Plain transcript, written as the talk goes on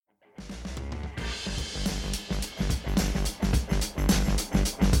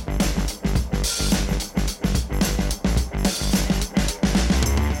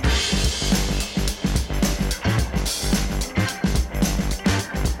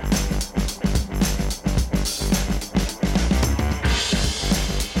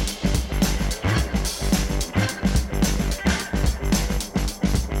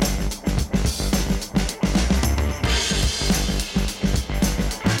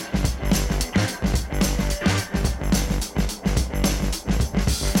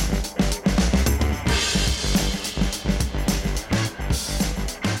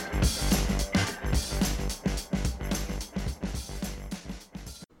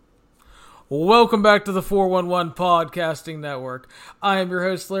Welcome back to the 411 Podcasting Network. I am your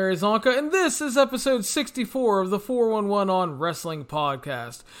host, Larry Csonka, and this is episode 64 of the 411 on Wrestling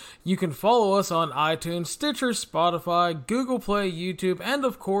Podcast. You can follow us on iTunes, Stitcher, Spotify, Google Play, YouTube, and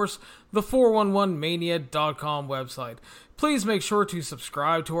of course, the 411mania.com website. Please make sure to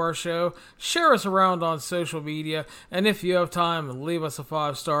subscribe to our show, share us around on social media, and if you have time, leave us a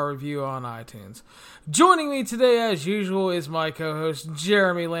 5-star review on iTunes. Joining me today, as usual, is my co-host,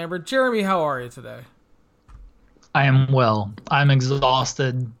 Jeremy Lambert. Jeremy, how are you today? I am well. I'm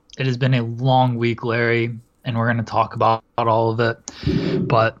exhausted. It has been a long week, Larry, and we're going to talk about all of it.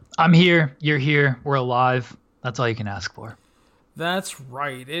 But I'm here. You're here. We're alive. That's all you can ask for. That's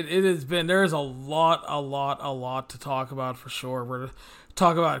right. It has been, there's a lot to talk about for sure. We're going to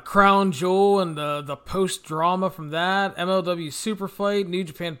talk about Crown Jewel and the post-drama from that, MLW Superfight, New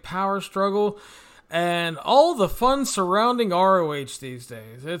Japan Power Struggle, and all the fun surrounding ROH these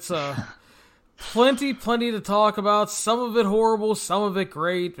days. It's plenty to talk about. Some of it horrible, some of it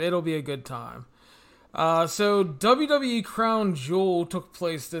great. It'll be a good time. So WWE Crown Jewel took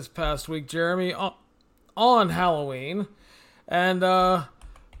place this past week, Jeremy, on Halloween. And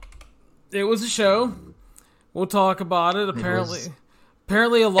it was a show. We'll talk about it. Apparently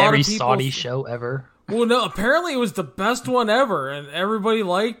a lot of people... Every Saudi show ever. Well, no, apparently it was the best one ever, and everybody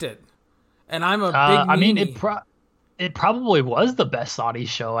liked it. And I'm a big meanie. I mean, it probably was the best Saudi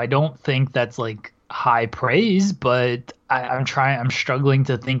show. I don't think that's like high praise, but I'm struggling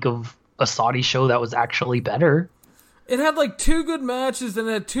to think of a Saudi show that was actually better. It had like 2 good matches and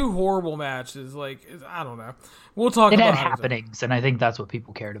it had 2 horrible matches. Like, I don't know. We'll talk about it. It had happenings, and I think that's what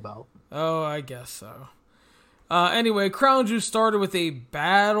people cared about. Oh, I guess so. Anyway, Crown Jewel started with a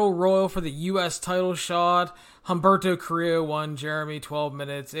battle royal for the U.S. title shot. Humberto Carrillo won, Jeremy, 12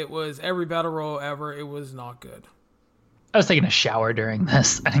 minutes. It was every battle royal ever. It was not good. I was taking a shower during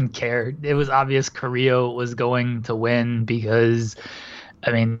this. I didn't care. It was obvious Carrillo was going to win because,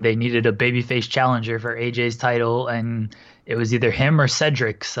 I mean, they needed a babyface challenger for AJ's title, and it was either him or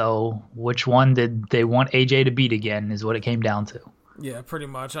Cedric. So which one did they want AJ to beat again is what it came down to. Yeah, pretty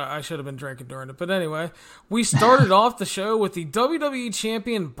much. I should have been drinking during it. But anyway, we started off the show with the WWE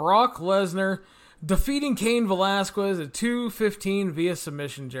Champion Brock Lesnar defeating Cain Velasquez at 2:15 via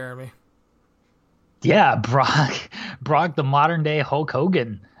submission, Jeremy. Yeah, Brock, the modern day Hulk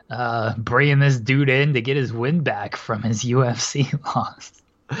Hogan, bringing this dude in to get his win back from his UFC loss.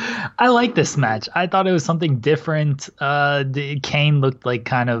 I like this match. I thought it was something different. Cain looked like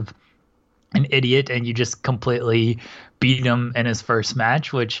kind of an idiot, and you just completely beat him in his first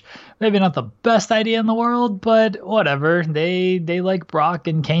match, which maybe not the best idea in the world, but whatever. They like Brock,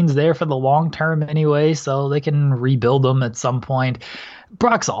 and Kane's there for the long term anyway, so they can rebuild him at some point.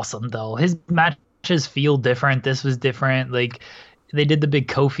 Brock's awesome though. His matches feel different. This was different. Like, they did the big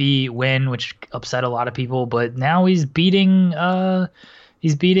Kofi win, which upset a lot of people, but now he's beating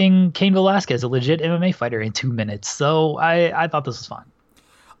Cain Velasquez, a legit MMA fighter, in 2 minutes. So I thought this was fun.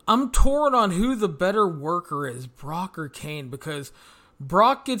 I'm torn on who the better worker is, Brock or Cain, because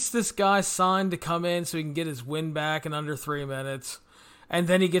Brock gets this guy signed to come in so he can get his win back in under 3 minutes, and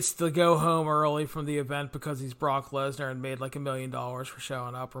then he gets to go home early from the event because he's Brock Lesnar and made like $1 million for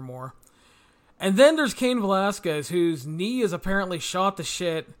showing up or more. And then there's Cain Velasquez, whose knee is apparently shot to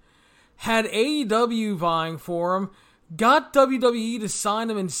shit, had AEW vying for him, got WWE to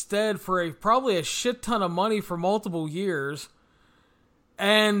sign him instead for probably a shit ton of money for multiple years,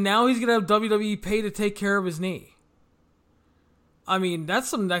 and now he's going to have WWE pay to take care of his knee. I mean, that's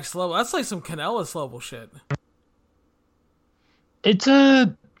some next level. That's like some Kanellis level shit. It's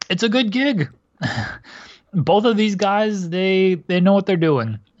a good gig. Both of these guys, they know what they're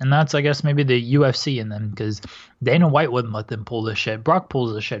doing. And that's, I guess, maybe the UFC in them, because Dana White wouldn't let them pull this shit. Brock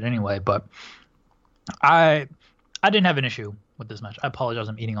pulls this shit anyway, but I didn't have an issue with this match. I apologize,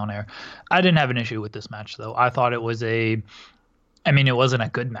 I'm eating on air. I didn't have an issue with this match, though. I thought it was it wasn't a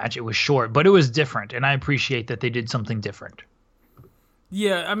good match. It was short, but it was different, and I appreciate that they did something different.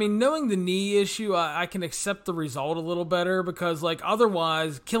 Yeah, I mean, knowing the knee issue, I can accept the result a little better, because, like,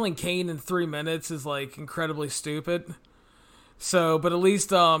 otherwise, killing Cain in 3 minutes is, like, incredibly stupid. So, but at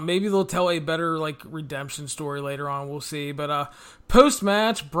least maybe they'll tell a better, like, redemption story later on. We'll see. But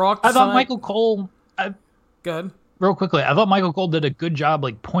post-match, Brock... I thought Michael Cole... Go ahead. Real quickly, I thought Michael Cole did a good job,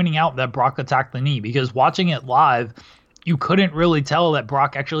 like, pointing out that Brock attacked the knee, because watching it live, you couldn't really tell that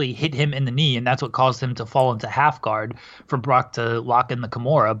Brock actually hit him in the knee, and that's what caused him to fall into half guard for Brock to lock in the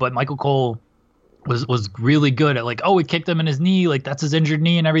Kimura. But Michael Cole was really good at, like, oh, he kicked him in his knee, like, that's his injured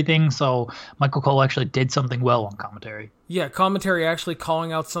knee and everything. So Michael Cole actually did something well on commentary. Yeah, commentary actually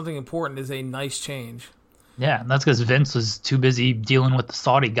calling out something important is a nice change. Yeah, and that's because Vince was too busy dealing with the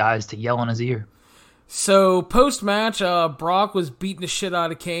Saudi guys to yell in his ear. So post-match, Brock was beating the shit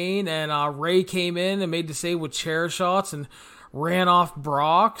out of Kane, and Ray came in and made the save with chair shots and ran off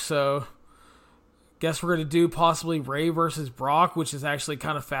Brock. So guess we're going to do possibly Ray versus Brock, which is actually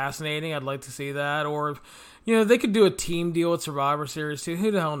kind of fascinating. I'd like to see that. Or, they could do a team deal with Survivor Series too. Who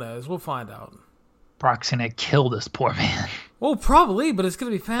the hell knows? We'll find out. Brock's going to kill this poor man. Well, probably, but it's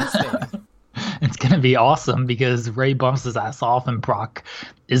going to be fascinating. It's going to be awesome because Ray bumps his ass off, and Brock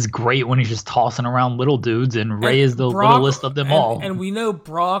is great when he's just tossing around little dudes, and Ray is the littlest of them all. And we know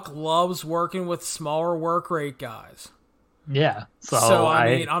Brock loves working with smaller work rate guys. Yeah. So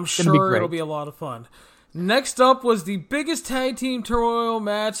I'm sure it'll be a lot of fun. Next up was the biggest tag team royal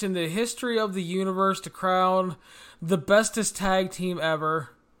match in the history of the universe to crown the bestest tag team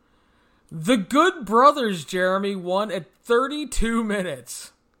ever. The Good Brothers, Jeremy, won at 32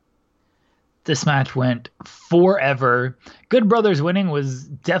 minutes. This match went forever. Good Brothers winning was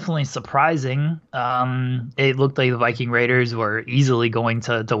definitely surprising. It looked like the Viking Raiders were easily going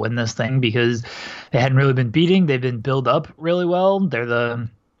to win this thing because they hadn't really been beating. They've been built up really well. They're the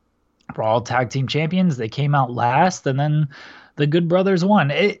Raw Tag Team Champions. They came out last, and then the Good Brothers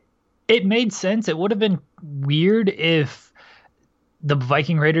won. It made sense. It would have been weird if the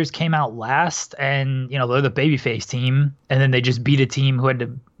Viking Raiders came out last and, they're the babyface team, and then they just beat a team who had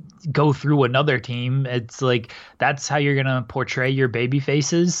to go through another team. It's like, that's how you're going to portray your baby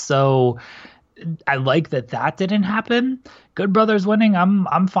faces. So I like that didn't happen. Good Brothers winning,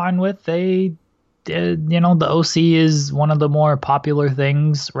 I'm fine with. They did, the OC is one of the more popular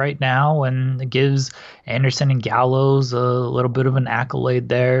things right now, and it gives Anderson and Gallows a little bit of an accolade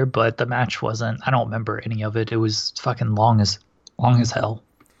there, but the match wasn't, I don't remember any of it. It was fucking long as hell.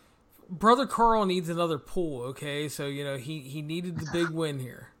 Brother Carl needs another pull, okay? So, he needed the big win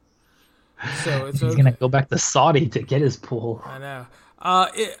here. So he's going to go back to Saudi to get his pull. I know.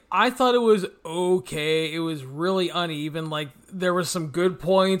 I thought it was okay. It was really uneven. Like, there were some good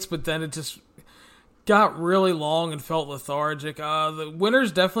points, but then it just got really long and felt lethargic. The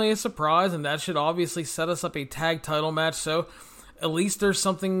winner's definitely a surprise, and that should obviously set us up a tag title match. So at least there's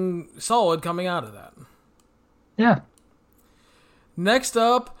something solid coming out of that. Yeah. Next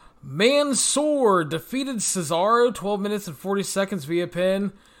up, Mansoor defeated Cesaro 12 minutes and 40 seconds via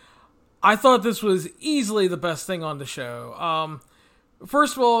pin. I thought this was easily the best thing on the show.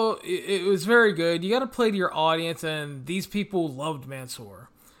 First of all, it was very good. You got to play to your audience, and these people loved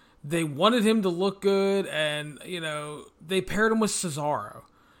Mansoor. They wanted him to look good, and, they paired him with Cesaro,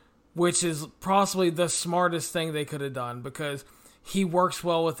 which is possibly the smartest thing they could have done because he works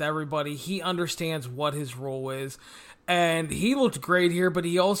well with everybody. He understands what his role is, and he looked great here, but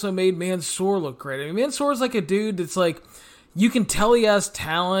he also made Mansoor look great. I mean, Mansoor's like a dude that's like, you can tell he has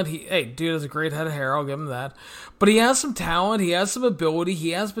talent. Dude has a great head of hair. I'll give him that. But he has some talent. He has some ability.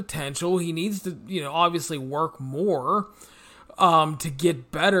 He has potential. He needs to, obviously work more to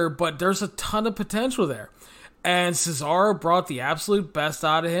get better. But there's a ton of potential there. And Cesaro brought the absolute best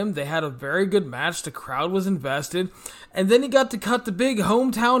out of him. They had a very good match. The crowd was invested. And then he got to cut the big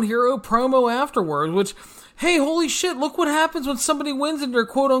hometown hero promo afterwards, which, hey, holy shit, look what happens when somebody wins in their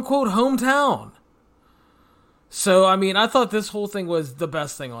quote-unquote hometown. So, I thought this whole thing was the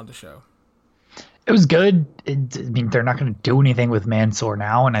best thing on the show. It was good. They're not going to do anything with Mansoor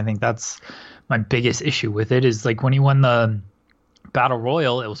now, and I think that's my biggest issue with it is, like, when he won the Battle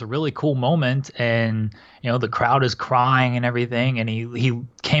Royal, it was a really cool moment, and, the crowd is crying and everything, and he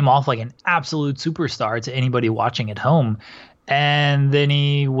came off like an absolute superstar to anybody watching at home. And then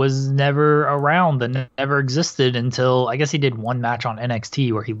he was never around and never existed until, I guess he did one match on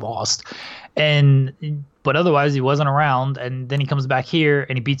NXT where he lost. But otherwise, he wasn't around. And then he comes back here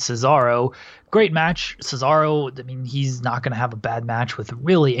and he beats Cesaro. Great match. Cesaro, he's not going to have a bad match with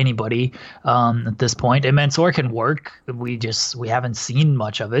really anybody at this point. And Mansoor can work. We haven't seen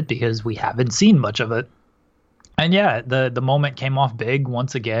much of it because we haven't seen much of it. And yeah, the moment came off big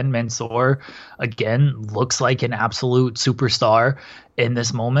once again. Mansoor, again, looks like an absolute superstar in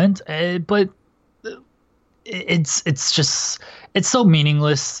this moment. But it's so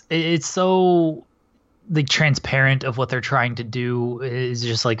meaningless. It's so transparent of what they're trying to do. Is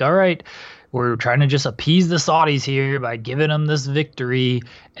just like, all right, we're trying to just appease the Saudis here by giving them this victory,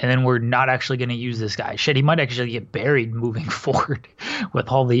 and then we're not actually going to use this guy. Shit, he might actually get buried moving forward with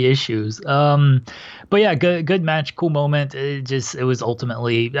all the issues. But yeah, good match, cool moment. It was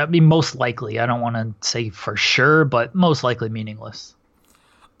ultimately, most likely, I don't want to say for sure, but most likely meaningless.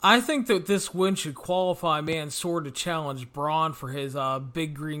 I think that this win should qualify Mansoor to challenge Braun for his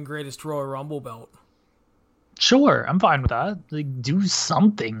Big Green Greatest Royal Rumble belt. Sure, I'm fine with that. Like, do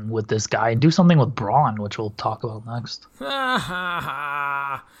something with this guy and do something with Braun, which we'll talk about next. They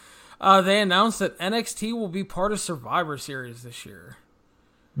announced that NXT will be part of Survivor Series this year.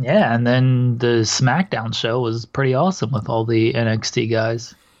 Yeah, and then the SmackDown show was pretty awesome with all the NXT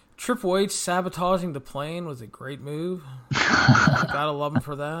guys. Triple H sabotaging the plane was a great move. Gotta love him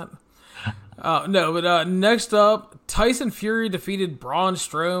for that. Next up, Tyson Fury defeated Braun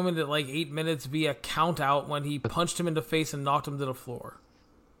Strowman at like 8 minutes via count out when he punched him in the face and knocked him to the floor.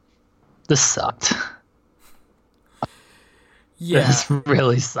 This sucked. Yeah. This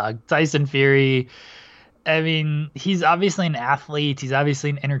really sucked. Tyson Fury, I mean, he's obviously an athlete. He's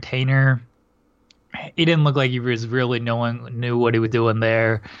obviously an entertainer. He didn't look like he was really knew what he was doing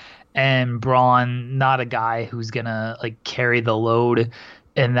there. And Braun, not a guy who's gonna like carry the load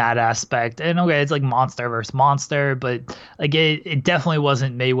in that aspect. And okay, it's like monster versus monster, but like it definitely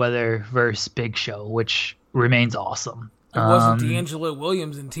wasn't Mayweather versus Big Show, which remains awesome. It wasn't D'Angelo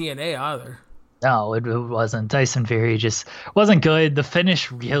Williams in TNA either. No, it wasn't. Tyson Fury just wasn't good. The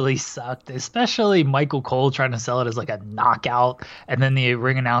finish really sucked, especially Michael Cole trying to sell it as like a knockout, and then the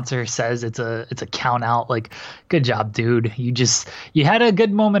ring announcer says it's a count out. Like, good job, dude. You had a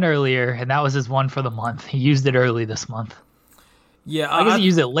good moment earlier, and that was his one for the month. He used it early this month. Yeah, I guess he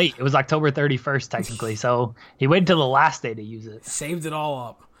used it late. It was October 31st technically, so he waited till the last day to use it. Saved it all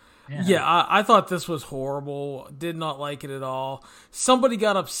up. Yeah, I thought this was horrible. Did not like it at all. Somebody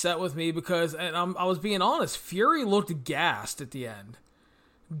got upset with me because, and I was being honest, Fury looked gassed at the end.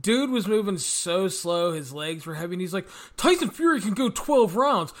 Dude was moving so slow, his legs were heavy, and he's like, Tyson Fury can go 12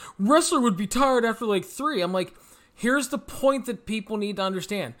 rounds. Wrestler would be tired after like 3. I'm like, here's the point that people need to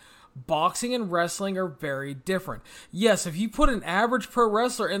understand. Boxing and wrestling are very different. Yes, if you put an average pro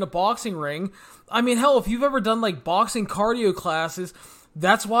wrestler in a boxing ring, I mean, hell, if you've ever done like boxing cardio classes,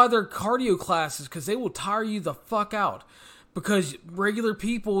 that's why they're cardio classes, because they will tire you the fuck out. Because regular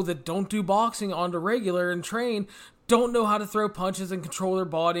people that don't do boxing on the regular and train don't know how to throw punches and control their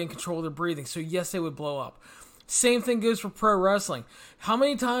body and control their breathing. So yes, they would blow up. Same thing goes for pro wrestling. How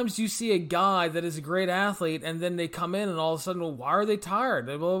many times do you see a guy that is a great athlete and then they come in and all of a sudden, well, why are they tired?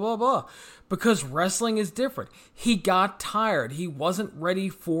 Blah, blah, blah, blah. Because wrestling is different. He got tired. He wasn't ready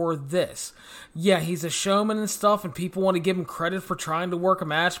for this. Yeah, he's a showman and stuff, and people want to give him credit for trying to work a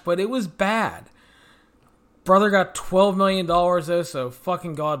match, but it was bad. Brother got $12 million though, so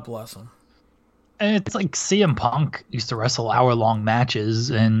fucking God bless him. And it's like CM Punk used to wrestle hour-long matches,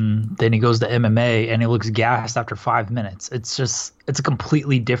 and then he goes to MMA, and he looks gassed after 5 minutes. It's a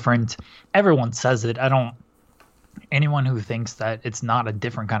completely different. Everyone says it. Anyone who thinks that it's not a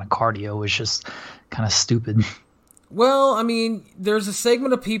different kind of cardio is just kind of stupid. Well, I mean, there's a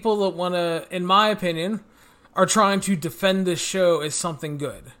segment of people that want to, in my opinion, are trying to defend this show as something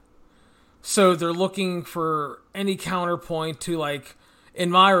good. So they're looking for any counterpoint to, like, in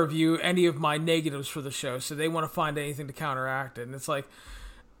my review, any of my negatives for the show. So they want to find anything to counteract it. And it's like,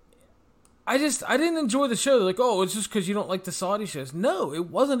 I didn't enjoy the show. They're like, oh, it's just because you don't like the Saudi shows. No, it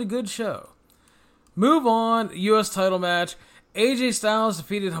wasn't a good show. Move on. U.S. title match. AJ Styles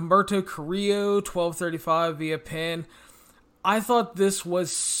defeated Humberto Carrillo 12:35 via pin. I thought this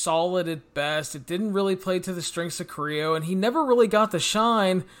was solid at best. It didn't really play to the strengths of Carrillo, and he never really got the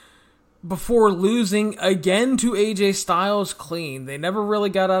shine before losing again to AJ Styles clean. They never really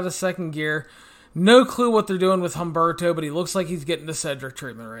got out of second gear. No clue what they're doing with Humberto, but he looks like he's getting the Cedric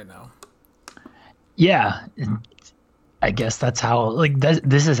treatment right now. Yeah, I guess that's how, like,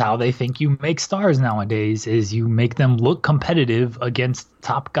 this is how they think you make stars nowadays, is you make them look competitive against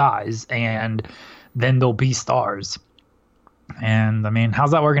top guys, and then they'll be stars. And, I mean,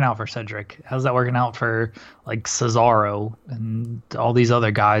 how's that working out for Cedric? How's that working out for, like, Cesaro and all these other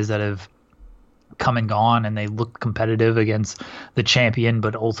guys that have come and gone, and they look competitive against the champion,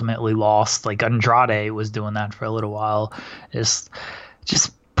 but ultimately lost? Like, Andrade was doing that for a little while. Just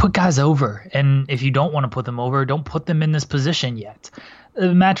put guys over, and if you don't want to put them over, don't put them in this position yet.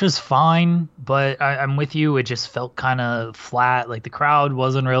 The match was fine, but I'm with you. It just felt kind of flat. Like, the crowd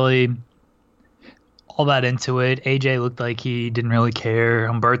wasn't really all that into it. AJ looked like he didn't really care.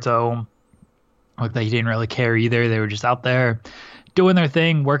 Humberto looked like he didn't really care either. They were just out there doing their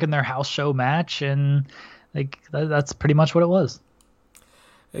thing, working their house show match, and like that's pretty much what it was.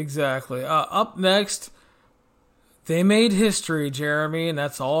 Exactly. Up next, they made history, Jeremy, and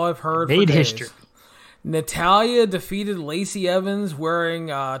that's all I've heard. Made for days. history. Natalia defeated Lacey Evans wearing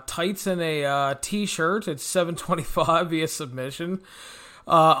tights and a t-shirt at 7:25 via submission.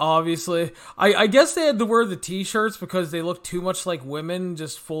 Obviously, I guess they had to wear the t-shirts because they look too much like women,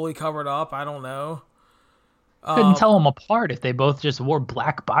 just fully covered up. I don't know. Couldn't tell them apart if they both just wore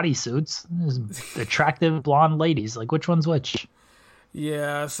black bodysuits. Attractive blonde ladies. Like, which one's which?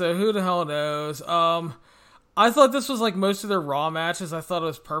 Yeah, so who the hell knows? I thought this was like most of their Raw matches. I thought it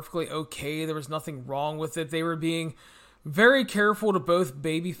was perfectly okay. There was nothing wrong with it. They were being very careful to both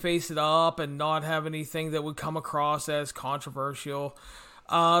babyface it up and not have anything that would come across as controversial.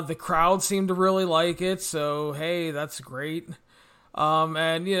 The crowd seemed to really like it, so hey, that's great.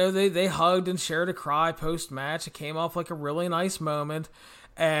 And you know, they hugged and shared a cry post-match. It came off like a really nice moment.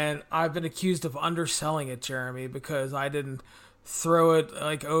 And I've been accused of underselling it, Jeremy, because I didn't throw it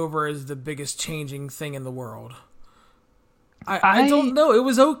like over as the biggest changing thing in the world. I don't know. It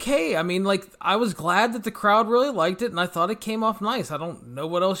was okay. I mean, like, I was glad that the crowd really liked it, and I thought it came off nice. I don't know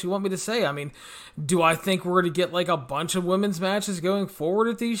what else you want me to say. I mean, do I think we're going to get, like, a bunch of women's matches going forward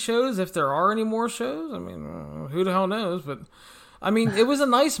at these shows, if there are any more shows? I mean, who the hell knows? But, I mean, it was a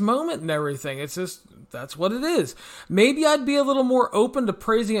nice moment and everything. It's just, that's what it is. Maybe I'd be a little more open to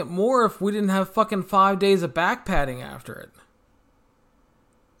praising it more if we didn't have fucking 5 days of back padding after it.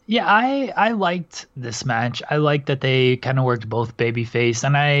 Yeah, I liked this match. I liked that they kind of worked both babyface,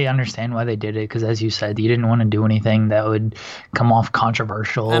 and I understand why they did it, because as you said, you didn't want to do anything that would come off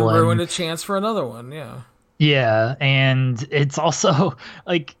controversial. And ruin a chance for another one, yeah. Yeah, and it's also,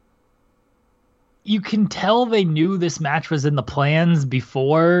 like, you can tell they knew this match was in the plans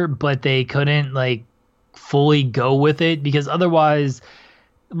before, but they couldn't, like, fully go with it, because otherwise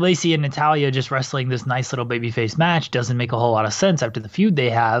Lacey and Natalya just wrestling this nice little babyface match doesn't make a whole lot of sense after the feud they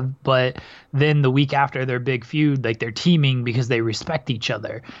have. But then the week after their big feud, like, they're teaming because they respect each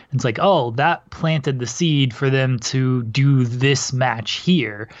other. It's like, oh, that planted the seed for them to do this match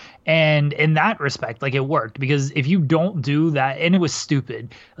here. And in that respect, like, it worked, because if you don't do that, and it was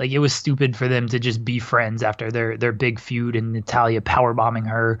stupid, like, it was stupid for them to just be friends after their big feud and Natalya powerbombing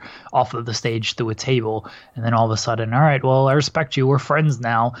her off of the stage through a table. And then all of a sudden, all right, well, I respect you, we're friends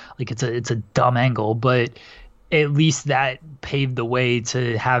now. Like, it's a dumb angle, but at least that paved the way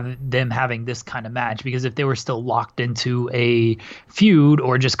to have them having this kind of match, because if they were still locked into a feud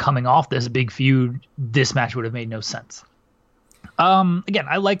or just coming off this big feud, this match would have made no sense. Again,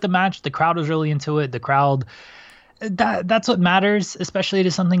 I like the match. The crowd was really into it. The crowd, that's what matters, especially to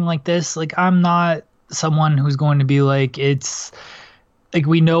something like this. Like, I'm not someone who's going to be like, it's like,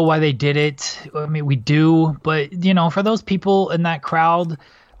 we know why they did it. I mean, we do, but you know, for those people in that crowd,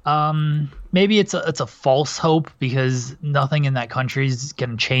 maybe it's a false hope, because nothing in that country is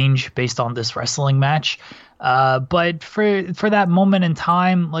going to change based on this wrestling match. But for that moment in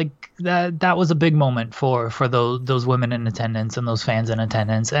time, like, that was a big moment for those women in attendance and those fans in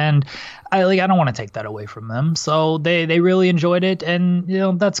attendance. And I don't want to take that away from them. So they really enjoyed it, and you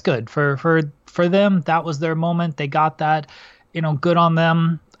know, that's good for them. That was their moment. They got that, you know, good on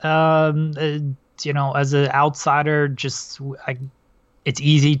them. You know, as an outsider, it's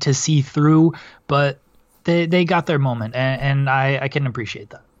easy to see through, but they got their moment, and I can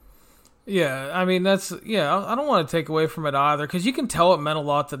appreciate that. Yeah, I mean, I don't want to take away from it either, because you can tell it meant a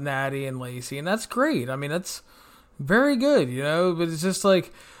lot to Natty and Lacey, and that's great. I mean, that's very good, you know, but it's just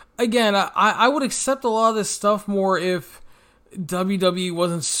like, again, I would accept a lot of this stuff more if WWE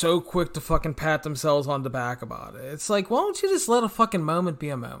wasn't so quick to fucking pat themselves on the back about it. It's like, why don't you just let a fucking moment be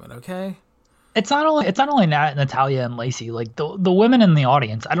a moment, okay? It's not only Natalya and Lacey, like the women in the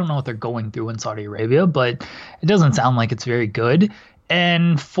audience. I don't know what they're going through in Saudi Arabia, but it doesn't sound like it's very good.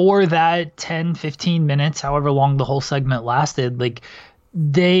 And for that 10, 15 minutes, however long the whole segment lasted, like,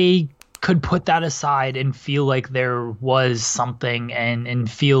 they could put that aside and feel like there was something,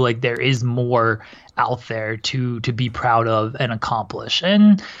 and feel like there is more out there to be proud of and accomplish.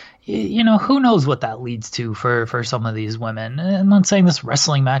 And you know, who knows what that leads to for some of these women. I'm not saying this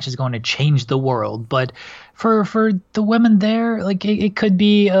wrestling match is going to change the world, but for the women there, like, it could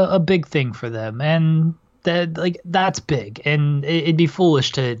be a big thing for them, and that's big, and it'd be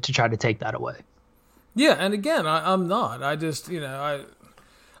foolish to try to take that away. Yeah, and again, I'm not. I just, you know,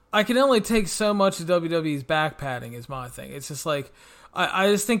 I can only take so much of WWE's back padding is my thing. It's just like, I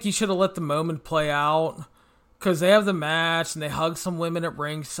just think you should have let the moment play out, because they have the match and they hug some women at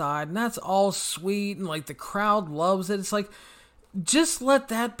ringside, and that's all sweet, and like, the crowd loves it. It's like, just let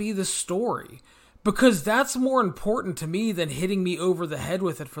that be the story, because that's more important to me than hitting me over the head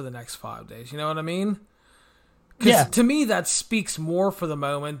with it for the next 5 days. You know what I mean? Because to me, that speaks more for the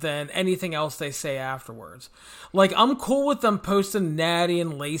moment than anything else they say afterwards. Like, I'm cool with them posting Natty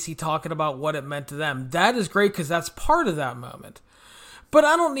and Lacey talking about what it meant to them. That is great, because that's part of that moment. But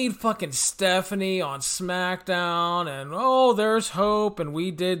I don't need fucking Stephanie on SmackDown and, oh, there's hope and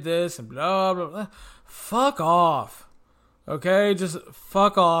we did this and blah, blah, blah. Fuck off. Okay? Just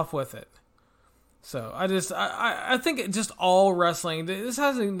fuck off with it. So I think just all wrestling, this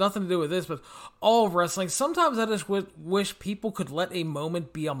has nothing to do with this, but all wrestling, sometimes I just wish people could let a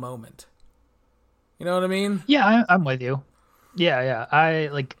moment be a moment. You know what I mean? Yeah, I'm with you. Yeah.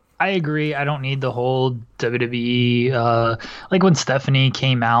 I agree. I don't need the whole WWE, like when Stephanie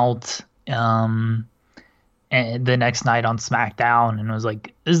came out, and the next night on SmackDown and was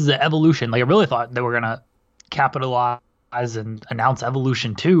like, this is the Evolution. Like, I really thought they were going to capitalize and announce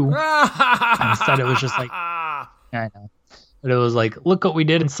Evolution 2. Instead, it was just like, yeah, I know. But it was like, look what we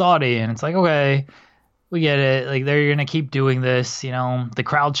did in Saudi. And it's like, okay, we get it. Like, they're going to keep doing this. You know, the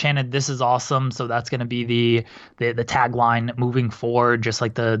crowd chanted, this is awesome. So that's going to be the tagline moving forward, just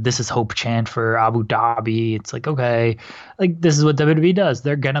like the this is hope chant for Abu Dhabi. It's like, okay, like, this is what WWE does.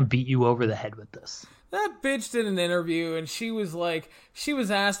 They're going to beat you over the head with this. That bitch did an interview, and she was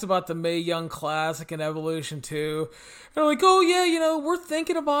asked about the Mae Young Classic and Evolution 2. They're like, oh yeah, you know, we're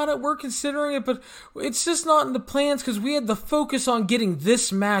thinking about it, we're considering it, but it's just not in the plans because we had the focus on getting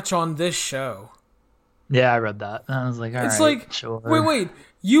this match on this show. Yeah, I read that. I was like, all right, it's like, sure. Wait,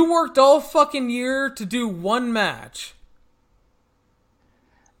 you worked all fucking year to do one match.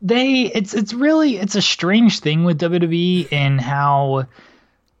 It's a strange thing with WWE and how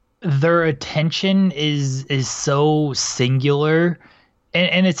their attention is so singular,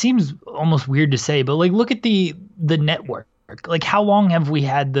 and it seems almost weird to say, but like, look at the network. Like, how long have we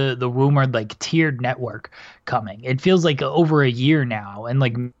had the rumored like tiered network coming? It feels like over a year now, and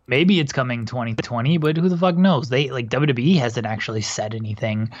like maybe it's coming 2020, but who the fuck knows? They like WWE hasn't actually said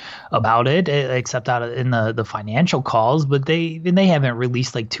anything about it except out in the financial calls, but they haven't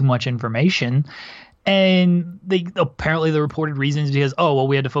released like too much information. And they apparently the reported reason is because, oh, well,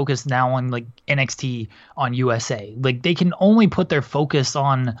 we had to focus now on like NXT on USA. Like, they can only put their focus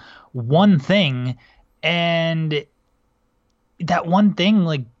on one thing, and that one thing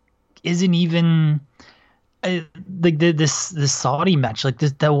like isn't even like this Saudi match. Like,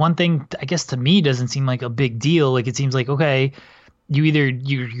 that one thing, I guess, to me doesn't seem like a big deal. Like, it seems like, okay,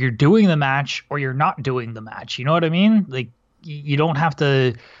 you're doing the match or you're not doing the match. You know what I mean? Like, you don't have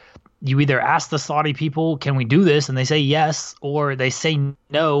to. You either ask the Saudi people, can we do this? And they say yes, or they say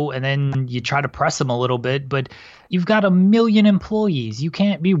no, and then you try to press them a little bit. But you've got 1 million employees. You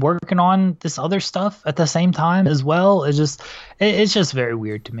can't be working on this other stuff at the same time as well. It's just very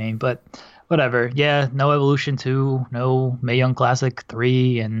weird to me. But whatever. Yeah, no Evolution 2, no Mae Young Classic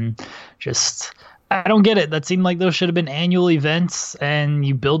 3, and just, I don't get it. That seemed like those should have been annual events, and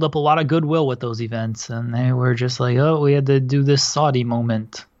you build up a lot of goodwill with those events. And they were just like, oh, we had to do this Saudi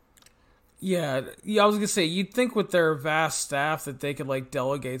moment. Yeah, I was going to say, you'd think with their vast staff that they could, like,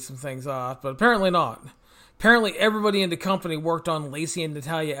 delegate some things off, but apparently not. Apparently everybody in the company worked on Lacey and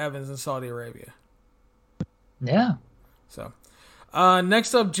Natalya Evans in Saudi Arabia. Yeah. So,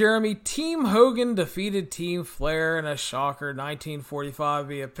 next up, Jeremy, Team Hogan defeated Team Flair in a shocker 1945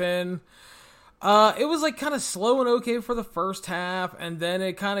 via pin. It was, like, kind of slow and okay for the first half, and then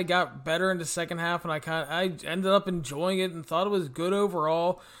it kind of got better in the second half, and I ended up enjoying it and thought it was good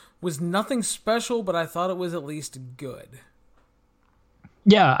overall. Was nothing special, but I thought it was at least good.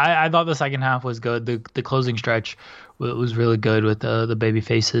 Yeah, I thought the second half was good. The closing stretch was really good with the baby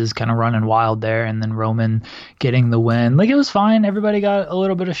faces kind of running wild there, and then Roman getting the win. Like, it was fine. Everybody got a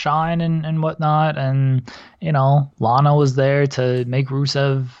little bit of shine and whatnot, and, you know, Lana was there to make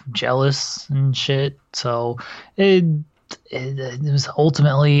Rusev jealous and shit. So it was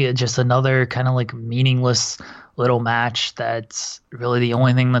ultimately just another kind of like meaningless little match. That's really the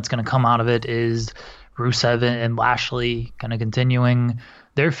only thing that's going to come out of it is Rusev and Lashley kind of continuing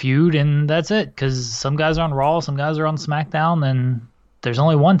their feud, and that's it. Because some guys are on Raw, some guys are on SmackDown, and there's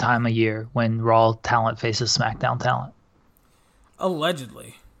only one time a year when Raw talent faces SmackDown talent.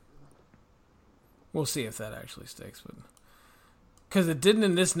 Allegedly. We'll see if that actually sticks, but because it didn't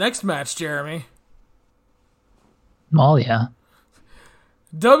in this next match, Jeremy. Well, yeah.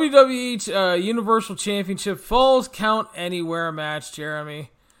 WWE Universal Championship Falls Count Anywhere match, Jeremy.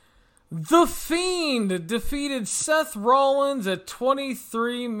 The Fiend defeated Seth Rollins at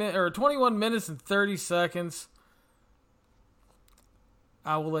 21 minutes and 30 seconds.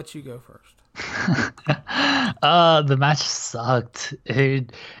 I will let you go first. The match sucked.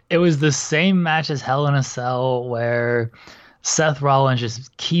 It was the same match as Hell in a Cell, where Seth Rollins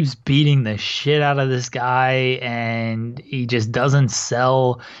just keeps beating the shit out of this guy, and he just doesn't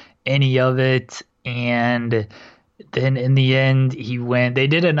sell any of it. And then in the end, they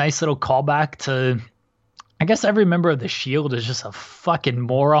did a nice little callback to I guess every member of the Shield is just a fucking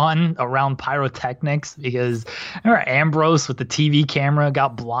moron around pyrotechnics because remember Ambrose with the TV camera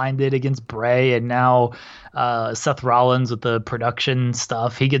got blinded against Bray, and now Seth Rollins with the production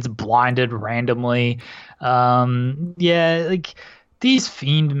stuff, he gets blinded randomly. Yeah, like these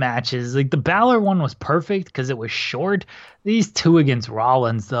Fiend matches, like the Balor one was perfect because it was short. These two against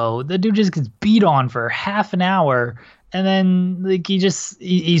Rollins, though, the dude just gets beat on for half an hour. And then like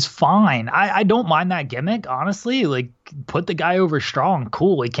he's fine. I don't mind that gimmick, honestly. Like put the guy over strong.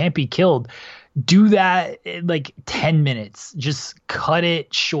 Cool. He can't be killed. Do that in like 10 minutes. Just cut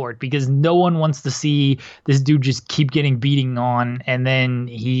it short because no one wants to see this dude just keep getting beating on and then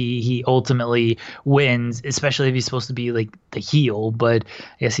he ultimately wins, especially if he's supposed to be like the heel, but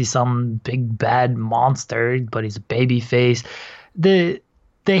I guess he's some big bad monster, but he's a baby face.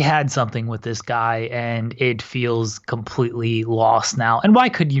 They had something with this guy, and it feels completely lost now. And why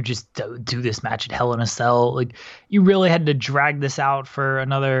couldn't you just do this match at Hell in a Cell? Like, you really had to drag this out for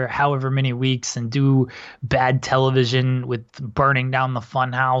another however many weeks and do bad television with burning down the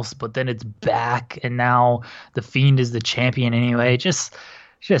funhouse, but then it's back, and now the Fiend is the champion anyway. Just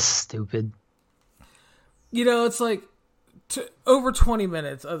stupid. You know, it's like over 20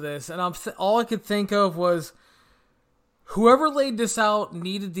 minutes of this, and all I could think of was, whoever laid this out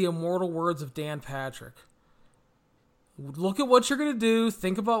needed the immortal words of Dan Patrick. Look at what you're going to do,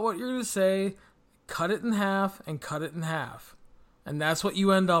 think about what you're going to say, cut it in half, and cut it in half. And that's what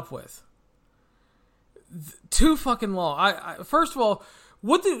you end up with. Too fucking long. First of all,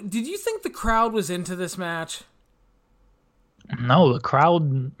 did you think the crowd was into this match? No, the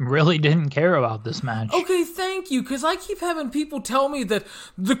crowd really didn't care about this match. Okay, thank you, because I keep having people tell me that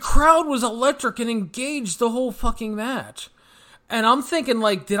the crowd was electric and engaged the whole fucking match. And I'm thinking,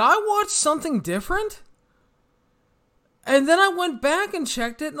 like, did I watch something different? And then I went back and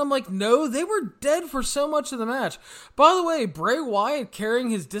checked it, and I'm like, no, they were dead for so much of the match. By the way, Bray Wyatt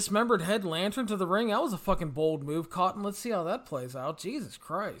carrying his dismembered head lantern to the ring, that was a fucking bold move, Cotton. Let's see how that plays out. Jesus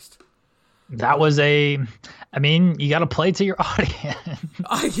Christ. That was you got to play to your audience.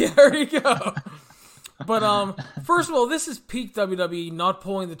 Yeah, there you go. But first of all, this is peak WWE not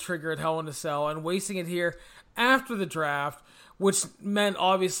pulling the trigger at Hell in a Cell and wasting it here after the draft, which meant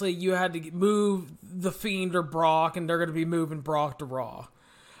obviously you had to move the Fiend or Brock, and they're going to be moving Brock to Raw.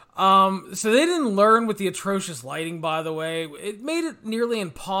 So they didn't learn with the atrocious lighting, by the way. It made it nearly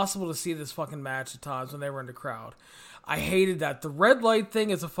impossible to see this fucking match at times when they were in the crowd. I hated that. The red light thing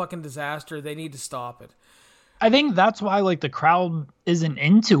is a fucking disaster. They need to stop it. I think that's why like the crowd isn't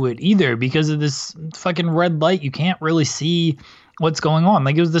into it either, because of this fucking red light. You can't really see what's going on.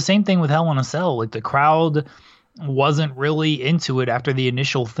 Like it was the same thing with Hell in a Cell. Like the crowd wasn't really into it after the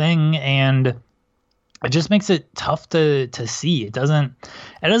initial thing, and it just makes it tough to see. It doesn't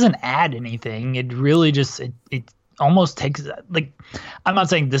add anything. It really just it almost takes, like, I'm not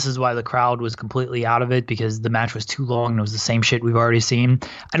saying this is why the crowd was completely out of it because the match was too long and it was the same shit we've already seen.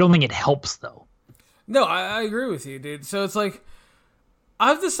 I don't think it helps though. No, I agree with you, dude. So it's like,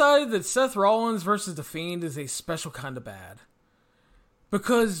 I've decided that Seth Rollins versus The Fiend is a special kind of bad.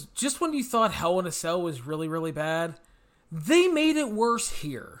 Because just when you thought Hell in a Cell was really, really bad, they made it worse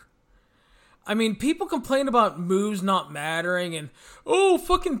here. I mean, people complain about moves not mattering and, oh,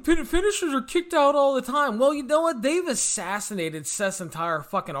 fucking finishers are kicked out all the time. Well, you know what? They've assassinated Seth's entire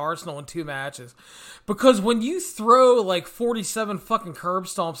fucking arsenal in 2 matches. Because when you throw like 47 fucking curb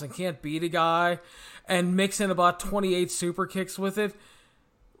stomps and can't beat a guy and mix in about 28 super kicks with it,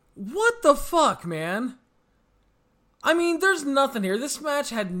 what the fuck, man? I mean, there's nothing here. This match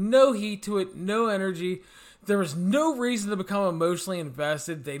had no heat to it, no energy. There was no reason to become emotionally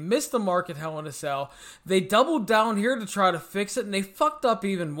invested. They missed the mark at Hell in a Cell. They doubled down here to try to fix it, and they fucked up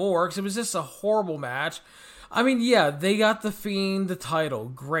even more because it was just a horrible match. I mean, yeah, they got the Fiend the title.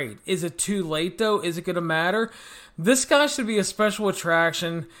 Great. Is it too late, though? Is it going to matter? This guy should be a special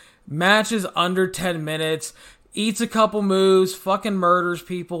attraction. Matches under 10 minutes. Eats a couple moves. Fucking murders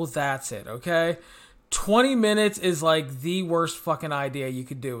people. That's it, okay? 20 minutes is like the worst fucking idea you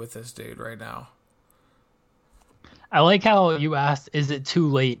could do with this dude right now. I like how you asked, is it too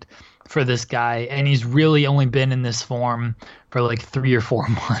late for this guy? And he's really only been in this form for like 3 or 4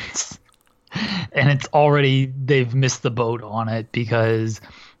 months. And it's already, they've missed the boat on it because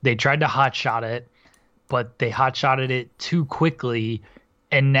they tried to hotshot it, but they hotshotted it too quickly,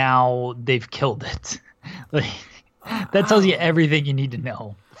 and now they've killed it. Like, that tells you everything you need to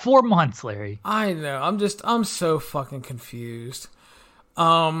know. 4 months, Larry. I know. I'm so fucking confused.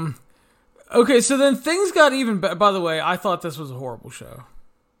 Okay, so then things got even better. By the way, I thought this was a horrible show.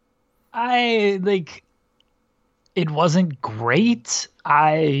 It wasn't great.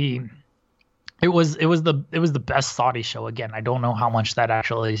 It was the best Saudi show again. I don't know how much that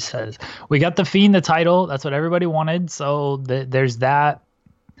actually says. We got the Fiend the title. That's what everybody wanted. So there's that.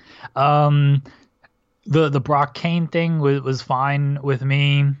 Um, the Brock Kane thing was fine with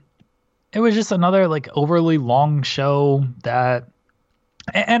me. It was just another like overly long show that,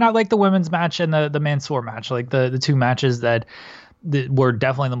 and I like the women's match and the Mansoor match, like the two matches that were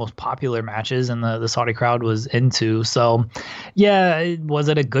definitely the most popular matches and the Saudi crowd was into. So yeah, was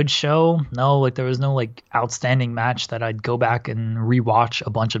it a good show? No, like there was no like outstanding match that I'd go back and rewatch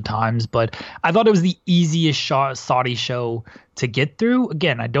a bunch of times, but I thought it was the easiest Saudi show to get through.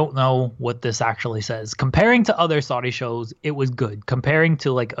 Again, I don't know what this actually says. Comparing to other Saudi shows, it was good. Comparing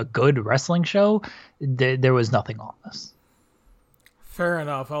to like a good wrestling show, there was nothing on this. Fair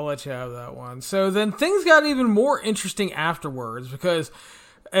enough. I'll let you have that one. So then things got even more interesting afterwards because,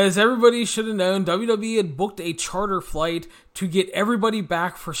 as everybody should have known, WWE had booked a charter flight to get everybody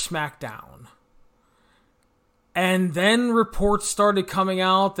back for SmackDown. And then reports started coming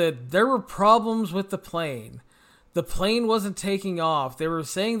out that there were problems with the plane. The plane wasn't taking off. They were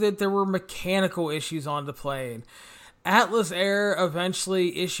saying that there were mechanical issues on the plane. Atlas Air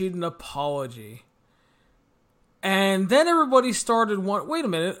eventually issued an apology. And then everybody started wait a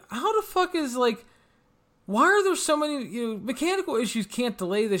minute, how the fuck is like, why are there so many, mechanical issues can't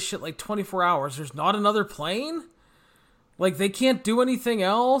delay this shit like 24 hours. There's not another plane? Like they can't do anything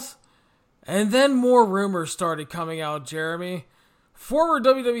else? And then more rumors started coming out, Jeremy. Former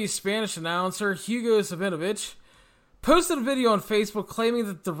WWE Spanish announcer Hugo Sabinovich posted a video on Facebook claiming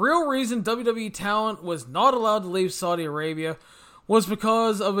that the real reason WWE talent was not allowed to leave Saudi Arabia was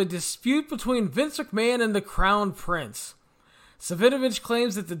because of a dispute between Vince McMahon and the Crown Prince. Savinovich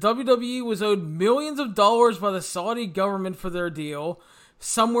claims that the WWE was owed millions of dollars by the Saudi government for their deal,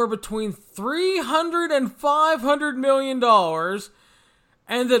 somewhere between $300 and $500 million,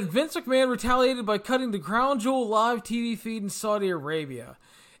 and that Vince McMahon retaliated by cutting the Crown Jewel live TV feed in Saudi Arabia.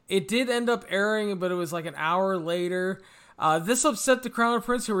 It did end up airing, but it was like an hour later. This upset the Crown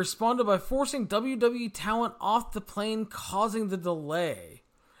Prince, who responded by forcing WWE talent off the plane, causing the delay.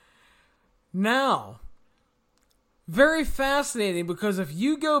 Now, very fascinating, because if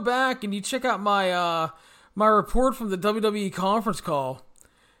you go back and you check out my my report from the WWE conference call,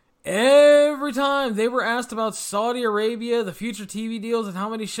 every time they were asked about Saudi Arabia, the future TV deals, and how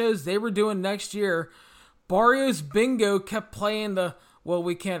many shows they were doing next year, Barrios Bingo kept playing the, well,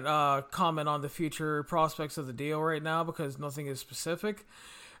 we can't comment on the future prospects of the deal right now because nothing is specific.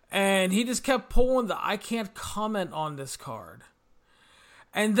 And he just kept pulling the I can't comment on this card.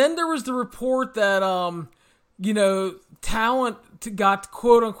 And then there was the report that, talent got,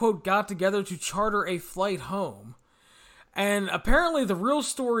 quote unquote, got together to charter a flight home. And apparently the real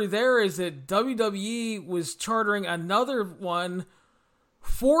story there is that WWE was chartering another one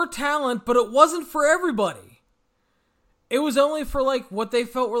for talent, but it wasn't for everybody. It was only for, like, what they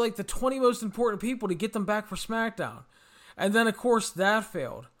felt were, like, the 20 most important people to get them back for SmackDown. And then, of course, that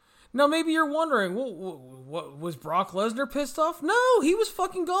failed. Now, maybe you're wondering, what was Brock Lesnar pissed off? No, he was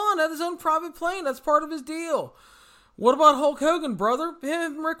fucking gone at his own private plane. That's part of his deal. What about Hulk Hogan, brother?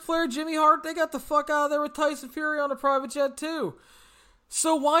 Him, Ric Flair, Jimmy Hart, they got the fuck out of there with Tyson Fury on a private jet, too.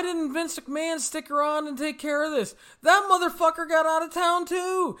 So why didn't Vince McMahon stick around and take care of this? That motherfucker got out of town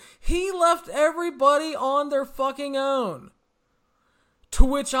too. He left everybody on their fucking own. To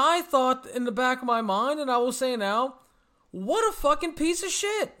which I thought in the back of my mind, and I will say now, what a fucking piece of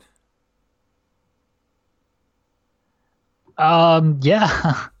shit.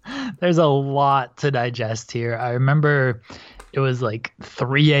 Yeah, there's a lot to digest here. I remember it was like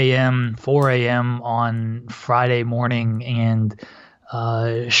 3 a.m., 4 a.m. on Friday morning, and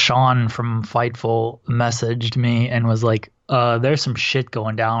Sean from Fightful messaged me and was like, there's some shit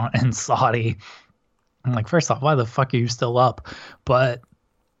going down in Saudi. I'm like, first off, why the fuck are you still up? But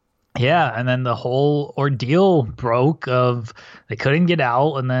yeah, and then the whole ordeal broke of they couldn't get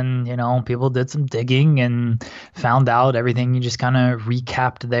out, and then, people did some digging and found out everything. You just kind of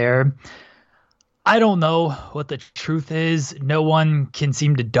recapped there. I don't know what the truth is. No one can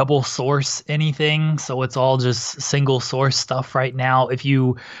seem to double source anything, so it's all just single source stuff right now. If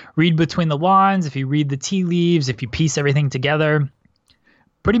you read between the lines, if you read the tea leaves, if you piece everything together,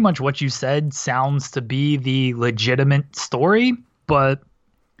 pretty much what you said sounds to be the legitimate story, but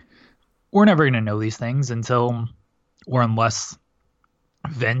we're never going to know these things until or unless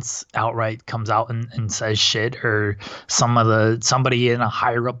Vince outright comes out and says shit, or somebody in a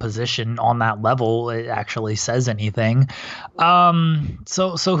higher up position on that level it actually says anything.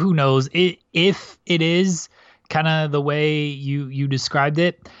 So who knows? If it is kind of the way you described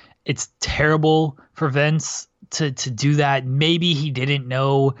it, it's terrible for Vince to do that. Maybe he didn't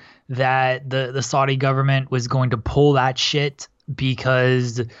know that the Saudi government was going to pull that shit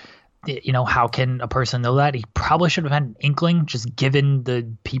because, how can a person know that? He probably should have had an inkling, just given the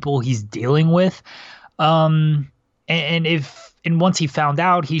people he's dealing with. And once he found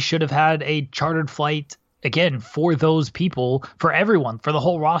out, he should have had a chartered flight again for those people, for everyone, for the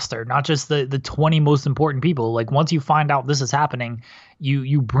whole roster, not just the 20 most important people. Like, once you find out this is happening,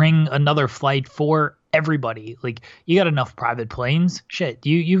 you bring another flight for everybody. Like, you got enough private planes. Shit,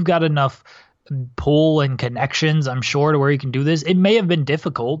 you've got enough pull and connections, I'm sure, to where you can do this. It may have been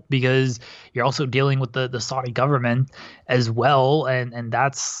difficult because you're also dealing with the Saudi government as well, and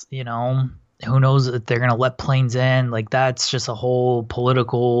that's, who knows if they're going to let planes in. Like, that's just a whole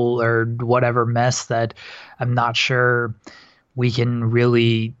political or whatever mess that I'm not sure we can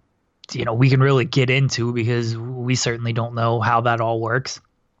really get into, because we certainly don't know how that all works.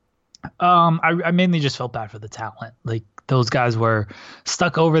 I mainly just felt bad for the talent. Like, those guys were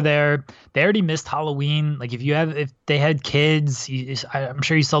stuck over there. They already missed Halloween. Like, if they had kids, I'm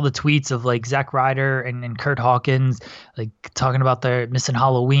sure you saw the tweets of like Zack Ryder and Kurt Hawkins, like, talking about their missing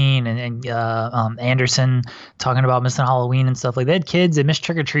Halloween, and Anderson talking about missing Halloween and stuff. Like, they had kids. They missed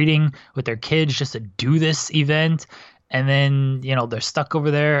trick-or-treating with their kids just to do this event. And then, they're stuck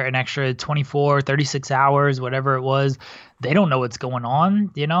over there an extra 24, 36 hours, whatever it was. They don't know what's going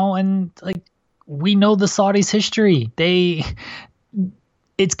on, and like, we know the Saudis' history.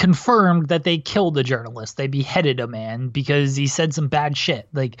 It's confirmed that they killed a journalist. They beheaded a man because he said some bad shit.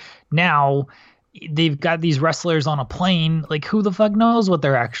 Like, now they've got these wrestlers on a plane. Like, who the fuck knows what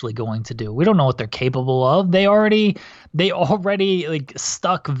they're actually going to do? We don't know what they're capable of. They already like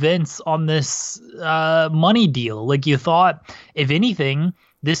stuck Vince on this money deal. Like, you thought, if anything,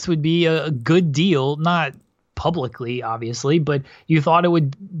 this would be a good deal, not publicly, obviously, but you thought it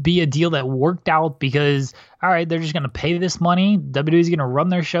would be a deal that worked out because, all right, they're just going to pay this money. WWE's going to run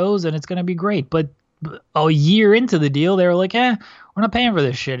their shows and it's going to be great. But a year into the deal, they were like, we're not paying for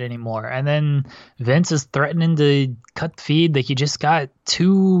this shit anymore. And then Vince is threatening to cut the feed. Like, you just got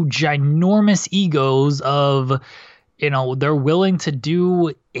two ginormous egos of, they're willing to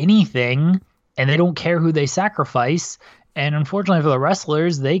do anything and they don't care who they sacrifice. And unfortunately for the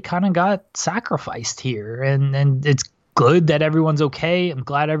wrestlers, they kind of got sacrificed here. And it's good that everyone's okay. I'm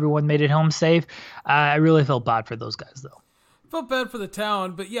glad everyone made it home safe. I really felt bad for those guys, though. Felt bad for the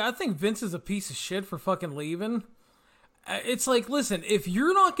talent, but yeah, I think Vince is a piece of shit for fucking leaving. It's like, listen, if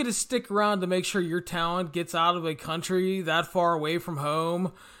you're not going to stick around to make sure your talent gets out of a country that far away from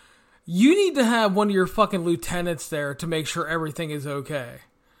home, you need to have one of your fucking lieutenants there to make sure everything is okay.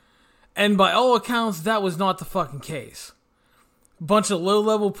 And by all accounts, that was not the fucking case. Bunch of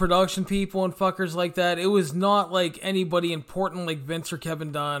low-level production people and fuckers like that. It was not like anybody important like Vince or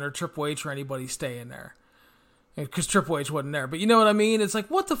Kevin Dunn or Triple H or anybody staying there. Because Triple H wasn't there. But you know what I mean? It's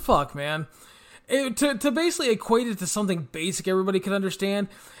like, what the fuck, man? To basically equate it to something basic everybody could understand,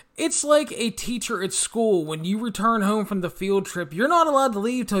 it's like a teacher at school. When you return home from the field trip, you're not allowed to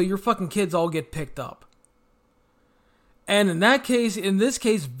leave till your fucking kids all get picked up. And in this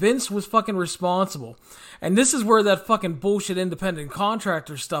case, Vince was fucking responsible. And this is where that fucking bullshit independent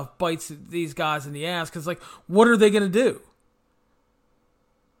contractor stuff bites these guys in the ass. Because, like, what are they going to do?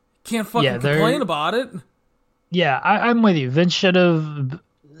 Can't fucking complain about it. Yeah, I'm with you. Vince should have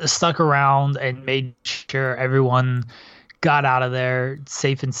stuck around and made sure everyone got out of there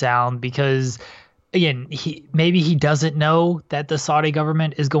safe and sound. Because, again, maybe he doesn't know that the Saudi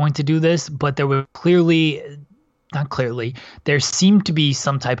government is going to do this. But there were there seemed to be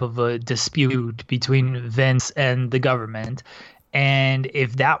some type of a dispute between Vince and the government. And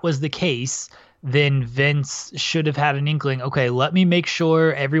if that was the case, then Vince should have had an inkling, okay, let me make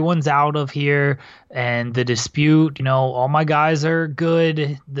sure everyone's out of here and the dispute, all my guys are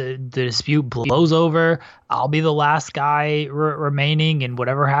good. The dispute blows over. I'll be the last guy remaining, and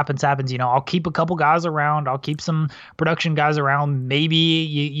whatever happens. I'll keep a couple guys around. I'll keep some production guys around. Maybe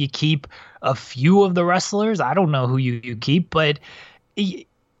you keep a few of the wrestlers. I don't know who you keep, but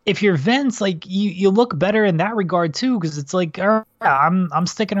if you're Vince, like, you look better in that regard too, because it's like, all right, I'm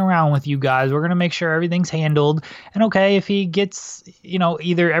sticking around with you guys. We're gonna make sure everything's handled. And okay, if he gets,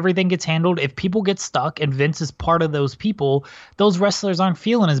 either everything gets handled, if people get stuck and Vince is part of those people, those wrestlers aren't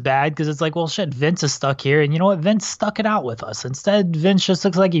feeling as bad, because it's like, well, shit, Vince is stuck here, and you know what? Vince stuck it out with us. Instead, Vince just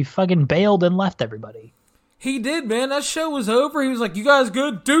looks like he fucking bailed and left everybody. He did, man. That show was over. He was like, you guys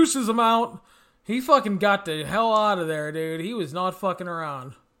good? Deuces, I'm out. He fucking got the hell out of there, dude. He was not fucking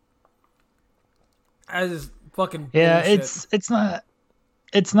around. I just fucking bullshit. It's not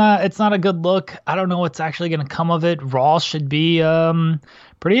a good look. I don't know what's actually going to come of it. Raw should be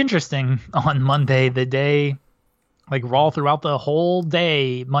pretty interesting on Monday, the day like Raw throughout the whole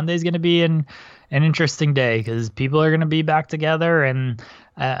day. Monday's going to be an interesting day because people are going to be back together. And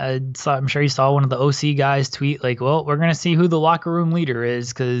I'm sure you saw one of the OC guys tweet like, well, we're going to see who the locker room leader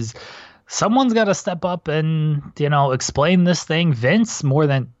is because someone's got to step up and, explain this thing. Vince, more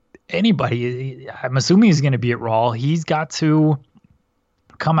than anybody, I'm assuming he's going to be at Raw. He's got to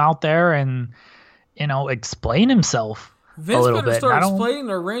come out there and, explain himself. Vince better start explaining,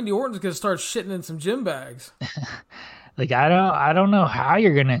 or Randy Orton's going to start shitting in some gym bags. Like, I don't know how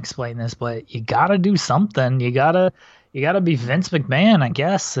you're going to explain this, but you got to do something. You got to be Vince McMahon, I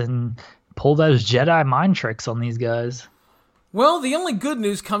guess, and pull those Jedi mind tricks on these guys. Well, the only good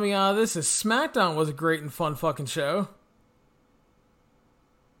news coming out of this is SmackDown was a great and fun fucking show.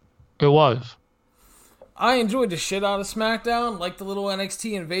 It was. I enjoyed the shit out of SmackDown, like the little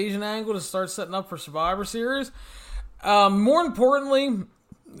NXT invasion angle to start setting up for Survivor Series. More importantly,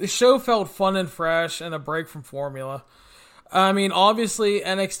 the show felt fun and fresh and a break from formula. I mean, obviously,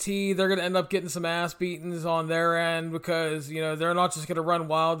 NXT, they're going to end up getting some ass beatings on their end because, they're not just going to run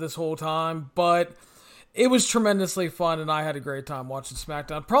wild this whole time, but it was tremendously fun, and I had a great time watching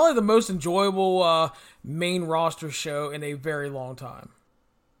SmackDown. Probably the most enjoyable main roster show in a very long time.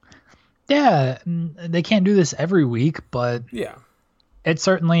 Yeah, they can't do this every week, but yeah, it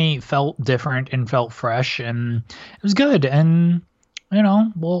certainly felt different and felt fresh, and it was good. And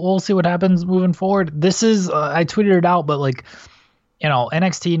we'll see what happens moving forward. This is I tweeted it out, but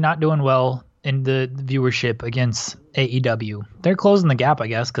NXT not doing well in the viewership against AEW. They're closing the gap, I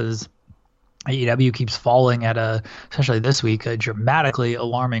guess, because AEW keeps falling at especially this week, a dramatically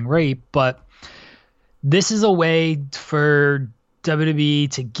alarming rate. But this is a way for WWE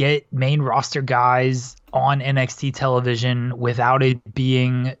to get main roster guys on NXT television without it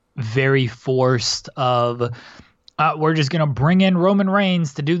being very forced of we're just going to bring in Roman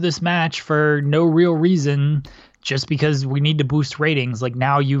Reigns to do this match for no real reason just because we need to boost ratings. Like,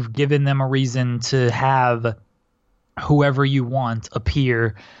 now you've given them a reason to have whoever you want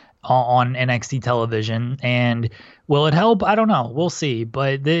appear on NXT television. And will it help? I don't know. We'll see.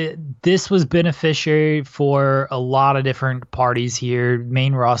 But this was beneficiary for a lot of different parties here,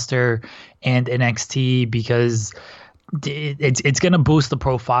 main roster and NXT, because it's going to boost the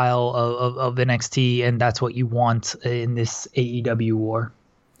profile of NXT, and that's what you want in this AEW war.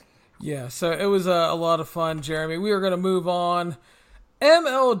 Yeah, so it was a lot of fun, Jeremy. We are going to move on.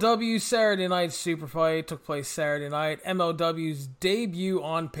 MLW Saturday Night Superfight took place Saturday night. MLW's debut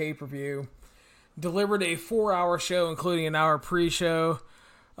on pay-per-view. Delivered a 4-hour show, including an hour pre-show.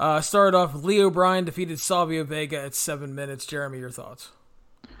 Started off, Leo Bryan defeated Savio Vega at 7 minutes. Jeremy, your thoughts?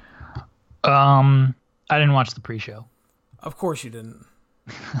 I didn't watch the pre-show. Of course you didn't.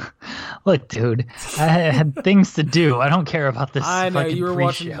 Look, dude, I had things to do. I don't care about this. I know you were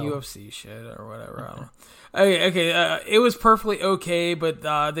pre-show. watching UFC shit or whatever. I don't know. Okay, it was perfectly okay, but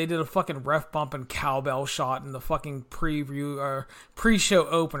they did a fucking ref bump and cowbell shot in the fucking preview or pre-show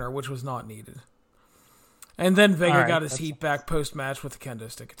opener, which was not needed. And then Vega got his heat back post-match with the kendo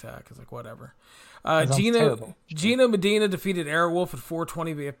stick attack. It's like, whatever. Gino Medina defeated Airwolf at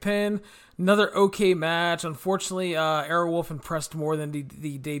 420 via pin. Another okay match. Unfortunately, Airwolf impressed more than the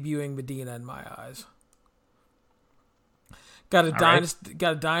debuting Medina in my eyes. Got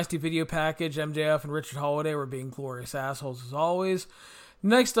a Dynasty video package. MJF and Richard Holiday were being glorious assholes as always.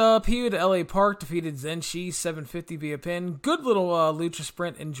 Next up, Hugh to LA Park defeated Zenshi 750 via pin. Good little lucha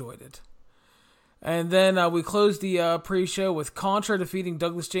sprint. Enjoyed it. And then we closed the pre-show with Contra defeating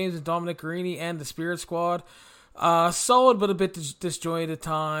Douglas James and Dominic Garrini and the Spirit Squad. Solid but a bit disjointed at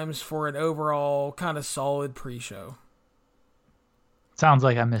times for an overall kind of solid pre-show. Sounds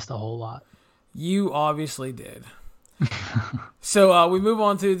like I missed a whole lot. You obviously did. So we move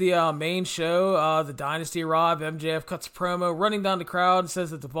on to the main show. The Dynasty arrive. MJF cuts a promo, running down the crowd, says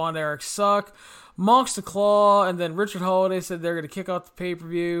that the Von Erichs suck. Mocks the Claw, and then Richard Holiday said they're going to kick out the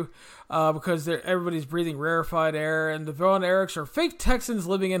pay-per-view because everybody's breathing rarefied air, and the Von Erichs are fake Texans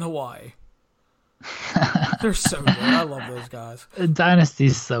living in Hawaii. They're so good. I love those guys.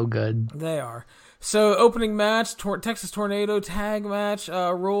 Dynasty's so good. They are. So, opening match, Texas Tornado tag match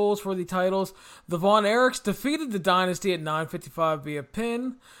rules for the titles. The Von Erichs defeated the Dynasty at 9:55 via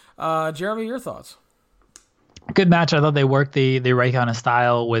pin. Jeremy, your thoughts? Good match. I thought they worked the right kind of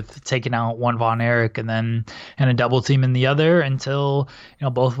style with taking out one Von Erich and a double team in the other until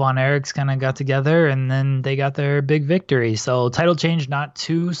both Von Erichs kind of got together and then they got their big victory. So title change not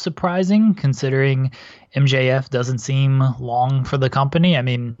too surprising considering MJF doesn't seem long for the company. I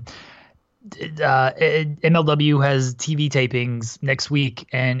mean, MLW has TV tapings next week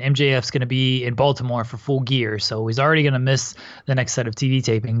and MJF's going to be in Baltimore for Full Gear, so he's already going to miss the next set of TV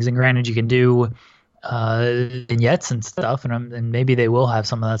tapings. And granted, you can do vignettes and stuff, and maybe they will have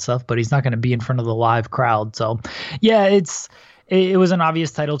some of that stuff, but he's not going to be in front of the live crowd. So, yeah, it was an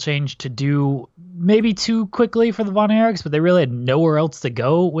obvious title change to do maybe too quickly for the Von Erichs, but they really had nowhere else to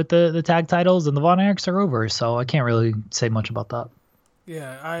go with the tag titles, and the Von Erichs are over, so I can't really say much about that.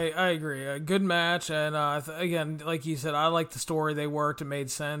 Yeah, I agree. A good match, and again, like you said, I like the story they worked. It made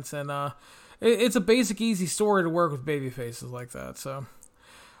sense, and it's a basic, easy story to work with baby faces like that. So,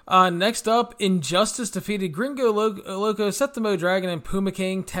 next up, Injustice defeated Gringo Loco, Seth the Mo Dragon, and Puma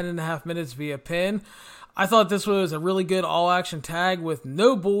King 10.5 minutes via pin. I thought this was a really good all-action tag with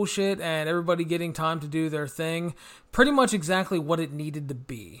no bullshit and everybody getting time to do their thing. Pretty much exactly what it needed to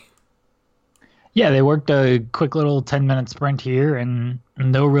be. Yeah, they worked a quick little 10-minute sprint here and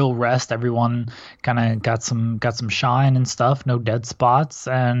no real rest. Everyone kind of got some shine and stuff, no dead spots.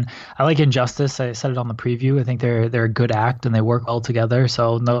 And I like Injustice. I said it on the preview. I think they're a good act and they work well together.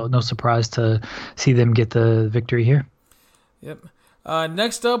 So no surprise to see them get the victory here. Yep.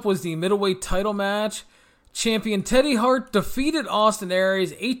 Next up was the middleweight title match. Champion Teddy Hart defeated Austin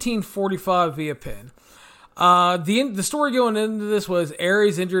Aries 18:45 via pin. The story going into this was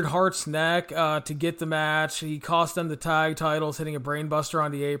Aries injured Hart's neck to get the match. He cost them the tag titles, hitting a brainbuster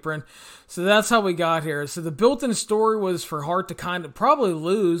on the apron. So that's how we got here. So the built-in story was for Hart to kind of probably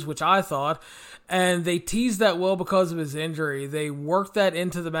lose, which I thought, and they teased that well because of his injury. They worked that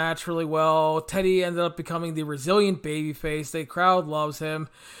into the match really well. Teddy ended up becoming the resilient babyface. The crowd loves him.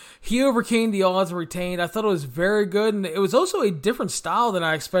 He overcame the odds and retained. I thought it was very good, and it was also a different style than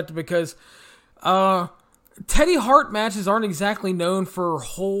I expected because Teddy Hart matches aren't exactly known for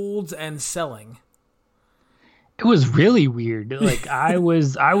holds and selling. It was really weird. Like I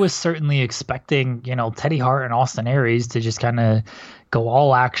was certainly expecting, Teddy Hart and Austin Aries to just kind of go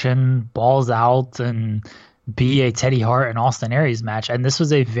all action, balls out, and be a Teddy Hart and Austin Aries match. And this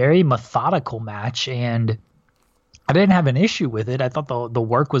was a very methodical match, and I didn't have an issue with it. I thought the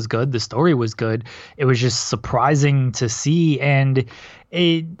work was good. The story was good. It was just surprising to see. And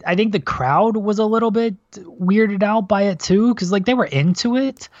I think the crowd was a little bit weirded out by it too, because like they were into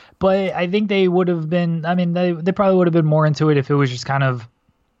it, but I think they would have been, they probably would have been more into it if it was just kind of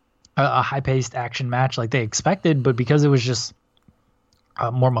a high-paced action match like they expected. But because it was just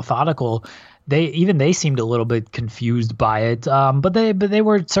more methodical, they seemed a little bit confused by it, but they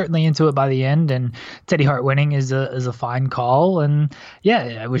were certainly into it by the end. And Teddy Hart winning is a fine call. And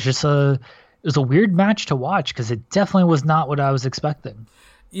yeah, it was a weird match to watch because it definitely was not what I was expecting.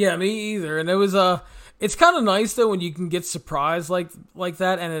 Yeah, me either. And it was it's kind of nice though when you can get surprised like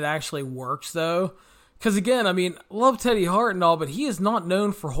that and it actually works though. Because again, love Teddy Hart and all, but he is not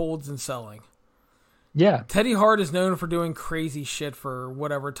known for holds and selling. Yeah. Teddy Hart is known for doing crazy shit for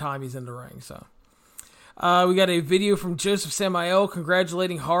whatever time he's in the ring. So, we got a video from Joseph Samael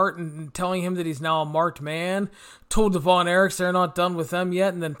congratulating Hart and telling him that he's now a marked man. Told the Von Erichs they're not done with them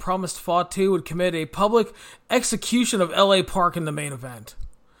yet, and then promised Fatu would commit a public execution of L.A. Park in the main event.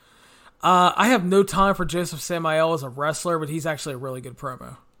 I have no time for Joseph Samael as a wrestler, but he's actually a really good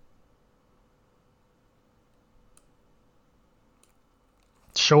promo.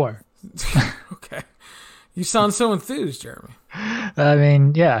 Sure. Okay. You sound so enthused, Jeremy.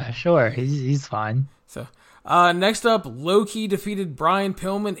 Yeah, sure. He's fine. So, next up, Low-Key defeated Brian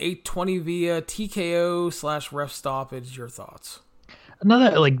Pillman 8:20 via TKO/ref stoppage. Your thoughts?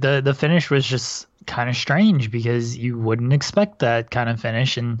 Another, the finish was just kind of strange because you wouldn't expect that kind of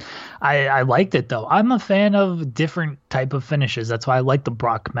finish, and I liked it though. I'm a fan of different type of finishes. That's why I like the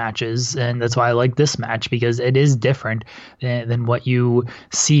Brock matches, and that's why I like this match because it is different than what you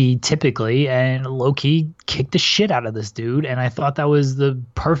see typically. And Low-Key kicked the shit out of this dude, and I thought that was the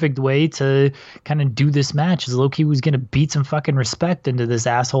perfect way to kind of do this match. Is Low-Key was gonna beat some fucking respect into this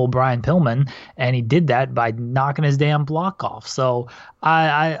asshole Brian Pillman, and he did that by knocking his damn block off. So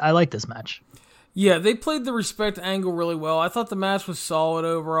I like this match. Yeah, they played the respect angle really well. I thought the match was solid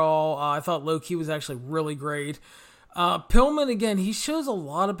overall. I thought Low-Key was actually really great. Pillman, again, he shows a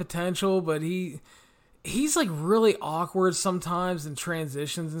lot of potential, but he's like really awkward sometimes in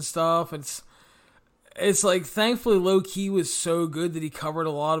transitions and stuff. It's like, thankfully Low-Key was so good that he covered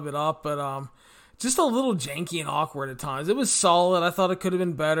a lot of it up, but just a little janky and awkward at times. It was solid. I thought it could have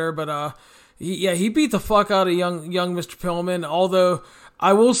been better, but he beat the fuck out of young Mr. Pillman, although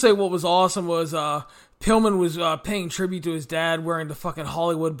I will say what was awesome was Pillman was paying tribute to his dad wearing the fucking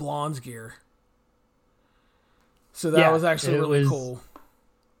Hollywood Blondes gear. So that was actually really cool.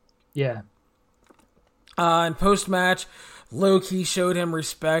 Yeah. And post-match, Low-Key showed him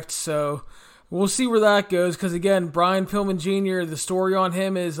respect, so we'll see where that goes. Because again, Brian Pillman Jr., the story on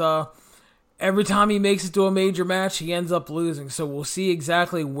him is every time he makes it to a major match, he ends up losing. So we'll see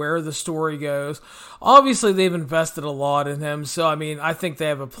exactly where the story goes. Obviously, they've invested a lot in him. So, I mean, I think they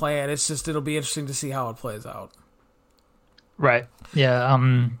have a plan. It's just, it'll be interesting to see how it plays out. Right. Yeah.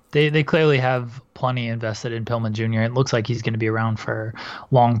 They clearly have plenty invested in Pillman Jr. It looks like he's going to be around for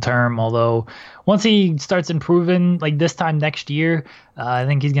long term. Although once he starts improving, like this time next year, I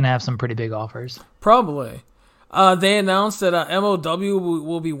think he's going to have some pretty big offers. Probably. They announced that MLW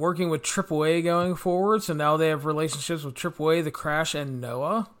will be working with AAA going forward. So now they have relationships with AAA, The Crash, and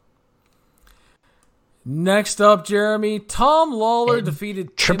Noah. Next up, Jeremy, Tom Lawler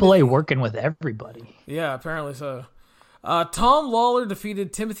defeated AAA working with everybody. Yeah, apparently so. Tom Lawler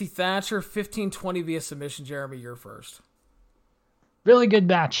defeated Timothy Thatcher 15-20 via submission. Jeremy, you're first. Really good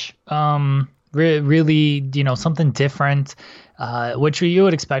match. Really, something different, which you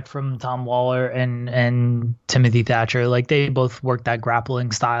would expect from Tom Lawler and Timothy Thatcher. Like, they both work that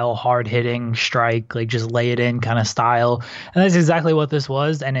grappling style, hard hitting strike, like just lay it in kind of style. And that's exactly what this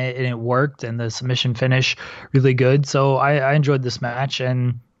was. And it worked, and the submission finish really good. So I enjoyed this match,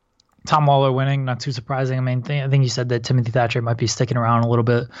 and Tom Lawler winning, not too surprising. I mean, I think you said that Timothy Thatcher might be sticking around a little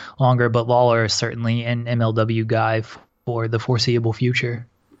bit longer, but Lawler is certainly an MLW guy for the foreseeable future.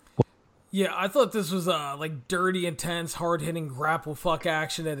 Yeah, I thought this was like dirty, intense, hard-hitting grapple fuck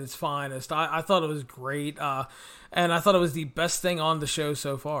action at its finest. I thought it was great, and I thought it was the best thing on the show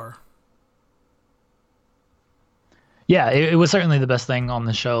so far. Yeah, it was certainly the best thing on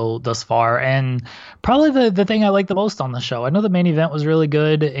the show thus far, and probably the thing I liked the most on the show. I know the main event was really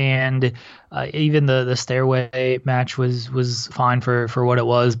good, and even the stairway match was fine for what it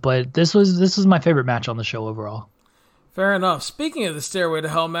was, but this was my favorite match on the show overall. Fair enough. Speaking of the Stairway to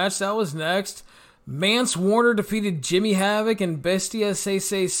Hell match, that was next. Mance Warner defeated Jimmy Havoc and Bestia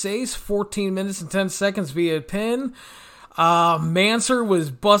 666 14 minutes and 10 seconds via pin. Manser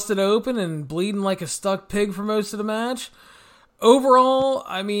was busted open and bleeding like a stuck pig for most of the match. Overall,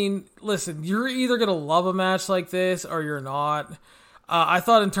 I mean, listen, you're either going to love a match like this or you're not. I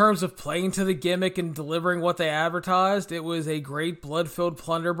thought in terms of playing to the gimmick and delivering what they advertised, it was a great blood-filled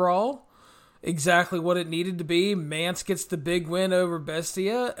plunder brawl. Exactly what it needed to be. Mance gets the big win over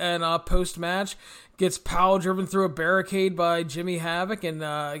Bestia, and post-match gets power-driven through a barricade by Jimmy Havoc and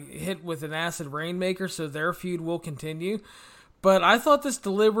hit with an acid rainmaker, so their feud will continue. But I thought this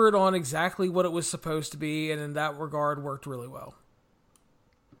delivered on exactly what it was supposed to be, and in that regard worked really well.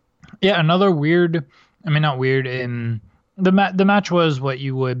 Yeah, another weird, I mean, not weird, the match was what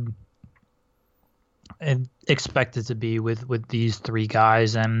you would expect it to be with these three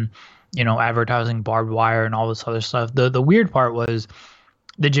guys, and advertising barbed wire and all this other stuff. The weird part was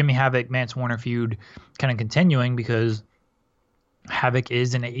the Jimmy Havoc Mance Warner feud kind of continuing, because Havoc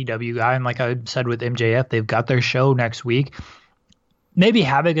is an AEW guy, and like I said with MJF, they've got their show next week. Maybe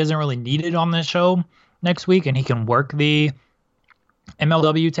Havoc isn't really needed on this show next week, and he can work the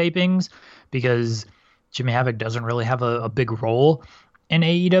MLW tapings, because Jimmy Havoc doesn't really have a big role in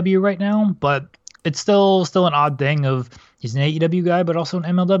AEW right now, but it's still an odd thing of he's an AEW guy, but also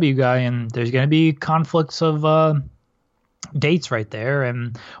an MLW guy, and there's going to be conflicts of dates right there,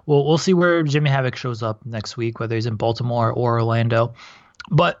 and we'll see where Jimmy Havoc shows up next week, whether he's in Baltimore or Orlando.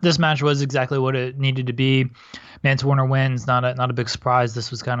 But this match was exactly what it needed to be. Mance Warner wins, not a big surprise.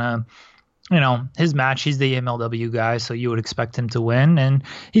 This was kind of, his match. He's the MLW guy, so you would expect him to win, and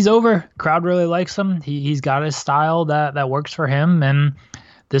he's over. Crowd really likes him. He's got his style that works for him, and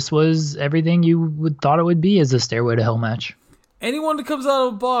this was everything you would thought it would be as a Stairway to Hell match. Anyone that comes out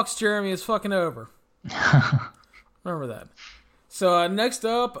of a box, Jeremy, is fucking over. Remember that. So next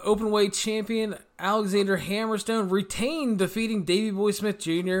up, openweight champion Alexander Hammerstone retained, defeating Davey Boy Smith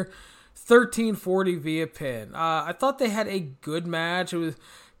Jr. 13-40 via pin. I thought they had a good match. It was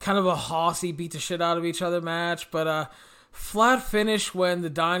kind of a hossy, beat the shit out of each other match, but flat finish when the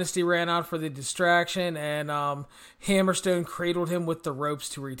Dynasty ran out for the distraction, and Hammerstone cradled him with the ropes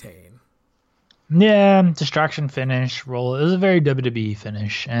to retain. Yeah, distraction finish, roll. It was a very WWE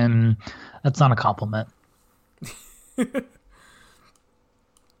finish, and that's not a compliment.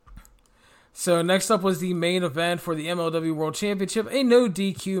 So next up was the main event for the MLW World Championship, a no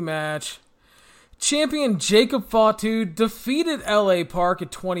DQ match. Champion Jacob Fatu defeated LA Park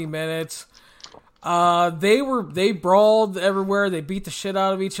at 20 minutes. They brawled everywhere. They beat the shit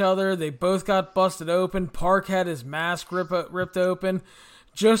out of each other. They both got busted open. Park had his mask ripped open.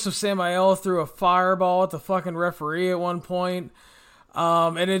 Joseph Samael threw a fireball at the fucking referee at one point.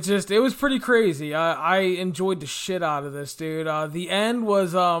 And it was pretty crazy. I enjoyed the shit out of this, dude. The end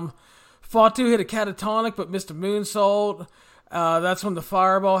was, Fatu hit a catatonic but missed a moonsault. That's when the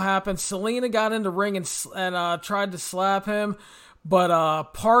fireball happened. Selena got in the ring and tried to slap him,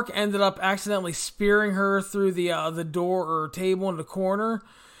 but Park ended up accidentally spearing her through the door or table in the corner,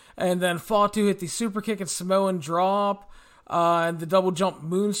 and then Fatu hit the super kick and Samoan drop, and the double jump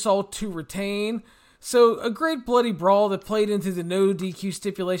moonsault to retain. So a great bloody brawl that played into the no DQ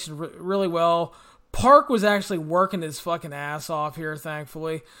stipulation really well. Park was actually working his fucking ass off here,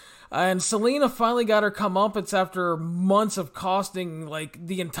 thankfully. And Selena finally got her comeuppance after months of costing like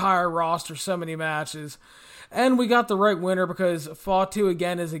the entire roster so many matches. And we got the right winner because Fatu,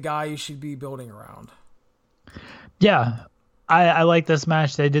 again, is a guy you should be building around. Yeah, I like this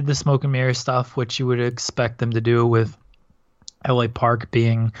match. They did the smoke and mirror stuff, which you would expect them to do with LA Park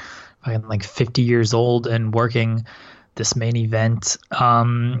being like 50 years old and working this main event.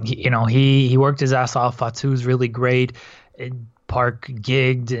 He worked his ass off. Fatu's really great. Park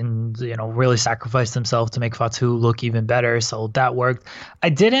gigged and really sacrificed himself to make Fatu look even better, so that worked. I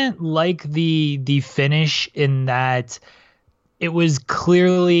didn't like the finish in that it was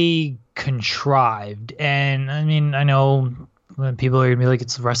clearly contrived, and I mean, I know when people are gonna be like,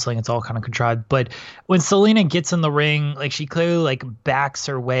 it's wrestling, it's all kind of contrived, but when Selena gets in the ring, like, she clearly like backs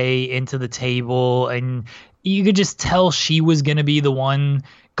her way into the table, and you could just tell she was gonna be the one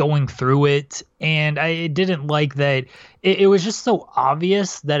going through it, and I didn't like that. It was just so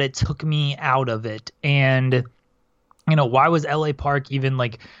obvious that it took me out of it. And why was LA Park even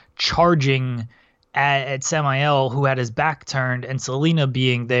like charging at Samael, who had his back turned, and Selena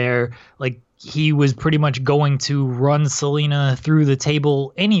being there? Like, he was pretty much going to run Selena through the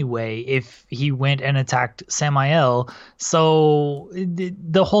table anyway if he went and attacked Samael. So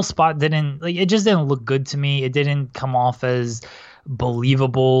the whole spot it just didn't look good to me. It didn't come off as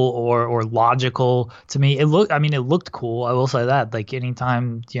believable or logical to me. It looked cool, I will say that. Like,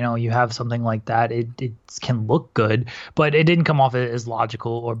 anytime you have something like that, it can look good, but it didn't come off as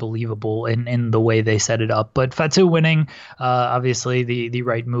logical or believable in the way they set it up. But Fatu winning, obviously the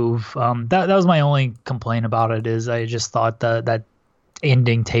right move. That was my only complaint about it, is I just thought that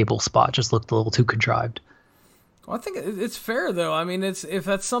ending table spot just looked a little too contrived. Well, I think it's fair, though. I mean, if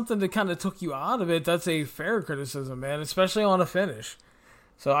that's something that kind of took you out of it, that's a fair criticism, man, especially on a finish.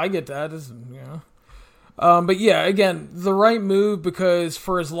 So I get that. But yeah, again, the right move, because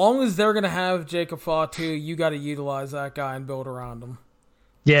for as long as they're going to have Jacob Fatu, you got to utilize that guy and build around him.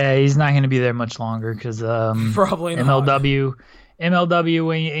 Yeah, he's not going to be there much longer because probably not.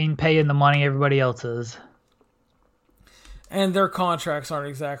 MLW ain't paying the money everybody else is. And their contracts aren't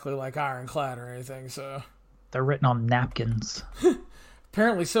exactly like ironclad or anything, so... They're written on napkins.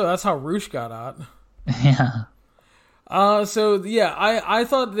 Apparently so. That's how Roosh got out. Yeah. So, yeah, I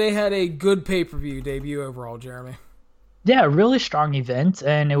thought they had a good pay-per-view debut overall, Jeremy. Yeah, really strong event,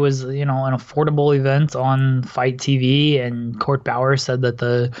 and it was, an affordable event on Fight TV, and Court Bauer said that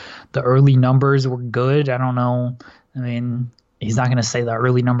the early numbers were good. I don't know. I mean, he's not going to say the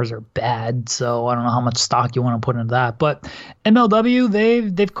early numbers are bad, so I don't know how much stock you want to put into that. But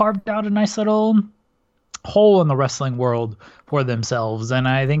MLW, they've carved out a nice little hole in the wrestling world for themselves, and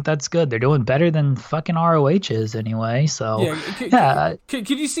I think that's good. They're doing better than fucking ROH is anyway. So yeah. Could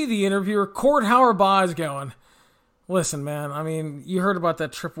you see the interviewer? Court Howard Buys going, listen, man, I mean, you heard about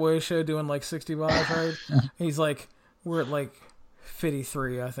that AAA show doing like 60 buys, right? He's like, we're at like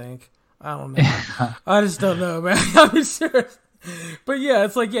 53, I think. I don't know. I just don't know, man. I'm serious. But yeah,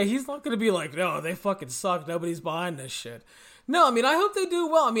 it's like, yeah, he's not going to be like, no, they fucking suck. Nobody's buying this shit. No, I mean, I hope they do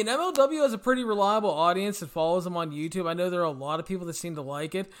well. I mean, MLW has a pretty reliable audience that follows them on YouTube. I know there are a lot of people that seem to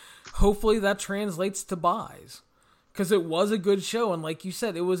like it. Hopefully that translates to buys, because it was a good show. And like you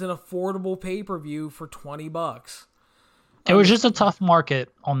said, it was an affordable pay-per-view for $20. It was just a tough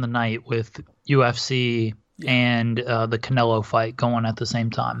market on the night with UFC and the Canelo fight going at the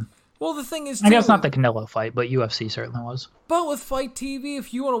same time. Well, the thing is, I guess not the Canelo fight, but UFC certainly was. But with Fight TV,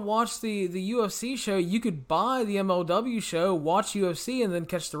 if you want to watch the UFC show, you could buy the MLW show, watch UFC, and then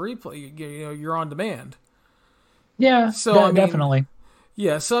catch the replay. You're on demand. Yeah, so definitely.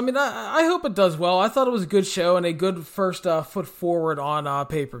 Yeah, so I mean, I hope it does well. I thought it was a good show and a good first foot forward on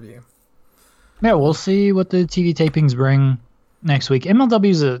pay-per-view. Yeah, we'll see what the TV tapings bring next week. MLW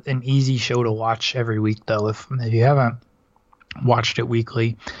is an easy show to watch every week, though, if you haven't watched it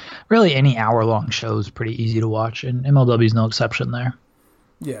weekly. Really, any hour-long show is pretty easy to watch, and MLW is no exception there.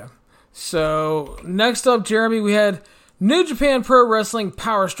 Yeah. So, next up, Jeremy, we had New Japan Pro Wrestling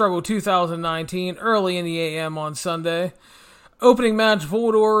Power Struggle 2019, early in the AM on Sunday. Opening match,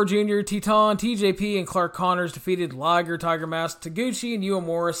 Volador Jr., Teton, TJP, and Clark Connors defeated Liger, Tiger Mask, Taguchi, and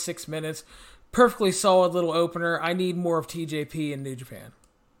Uemura 6 minutes. Perfectly solid little opener. I need more of TJP in New Japan.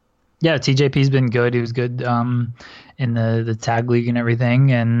 Yeah, TJP's been good. He was good in the tag league and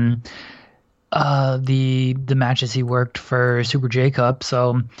everything. And the matches he worked for Super J Cup.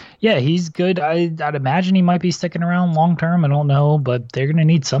 So yeah, he's good. I'd imagine he might be sticking around long term. I don't know, but they're gonna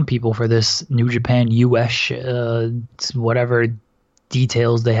need some people for this New Japan US whatever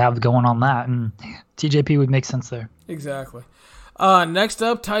details they have going on that, and TJP would make sense there. Exactly. Next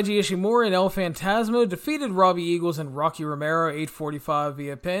up, Taiji Ishimori and El Phantasmo defeated Robbie Eagles and Rocky Romero 8:45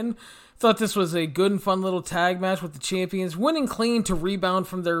 via pin. Thought this was a good and fun little tag match with the champions winning clean to rebound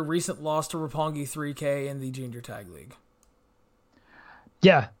from their recent loss to Roppongi 3K in the Junior Tag League.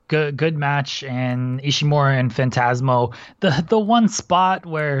 Yeah, good match. And Ishimori and Phantasmo, the one spot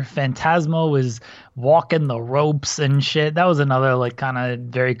where Phantasmo was walking the ropes and shit, that was another like kind of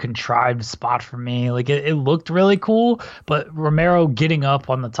very contrived spot for me. Like it looked really cool, but Romero getting up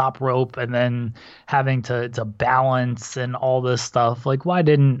on the top rope and then having to balance and all this stuff. Like why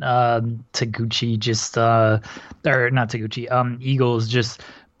didn't Taguchi just or not Taguchi, Eagles just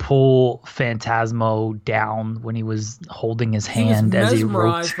pull Phantasmo down when he was holding his hand as he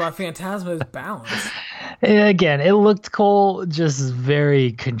roped. Mesmerized by Phantasmo's balance. Again, it looked cool, just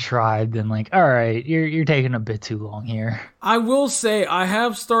very contrived and like, all right, you're taking a bit too long here. I will say I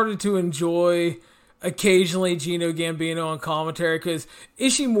have started to enjoy occasionally Gino Gambino on commentary because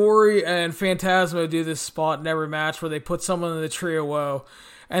Ishimori and Phantasmo do this spot in every match where they put someone in the trio woe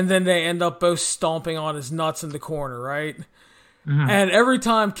and then they end up both stomping on his nuts in the corner, right? Mm-hmm. And every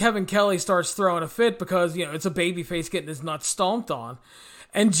time Kevin Kelly starts throwing a fit because, it's a babyface getting his nuts stomped on.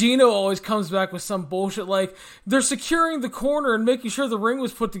 And Gino always comes back with some bullshit like, they're securing the corner and making sure the ring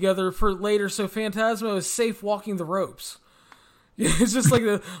was put together for later so Phantasmo is safe walking the ropes. It's just like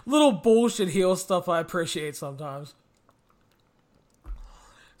the little bullshit heel stuff I appreciate sometimes.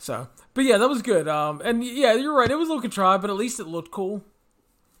 So, but yeah, that was good. And yeah, you're right, it was a little contrived, but at least it looked cool.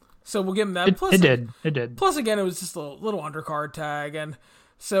 So we'll give him that. Plus, it did. Plus, again, it was just a little undercard tag. And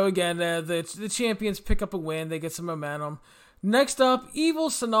so, again, the champions pick up a win. They get some momentum. Next up,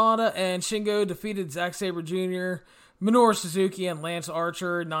 Evil, Sonata, and Shingo defeated Zack Sabre Jr., Minoru Suzuki, and Lance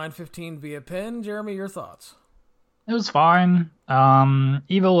Archer 9:15 via pin. Jeremy, your thoughts? It was fine.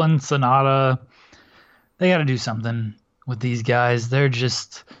 Evil and Sonata, they got to do something with these guys. They're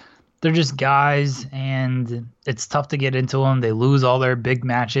just guys, and it's tough to get into them. They lose all their big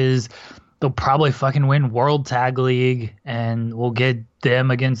matches. They'll probably fucking win World Tag League, and we'll get them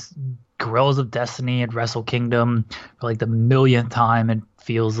against Guerrillas of Destiny at Wrestle Kingdom for like the millionth time, it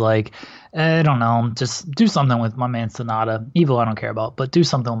feels like. I don't know. Just do something with my man Sonata. Evil I don't care about, but do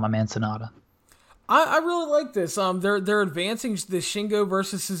something with my man Sonata. I really like this. They're advancing the Shingo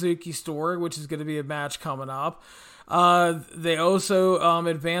versus Suzuki story, which is going to be a match coming up. They also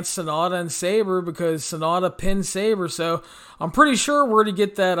advanced Sonata and Sabre because Sonata pinned Sabre, so I'm pretty sure we're going to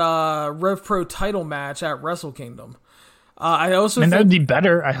get that Rev Pro title match at Wrestle Kingdom. I also think that'd be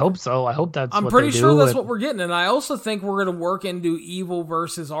better. I hope so. I hope that's. I'm pretty sure that's what we're getting, and I also think we're going to work into Evil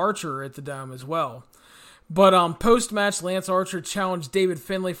versus Archer at the Dome as well. But post-match, Lance Archer challenged David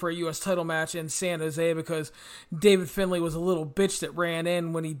Finlay for a U.S. title match in San Jose because David Finlay was a little bitch that ran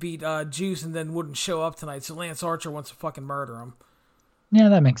in when he beat Juice and then wouldn't show up tonight. So Lance Archer wants to fucking murder him. Yeah,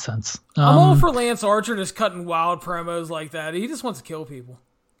 that makes sense. I'm all for Lance Archer just cutting wild promos like that. He just wants to kill people.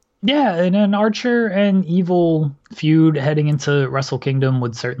 Yeah, and an Archer and Evil feud heading into Wrestle Kingdom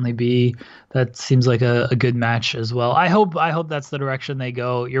would certainly be. That seems like a good match as well. I hope that's the direction they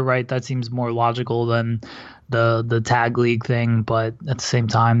go. You're right. That seems more logical than the tag league thing. But at the same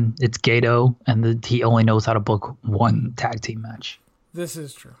time, it's Gato, and he only knows how to book one tag team match. This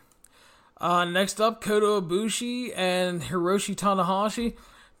is true. Next up, Kota Ibushi and Hiroshi Tanahashi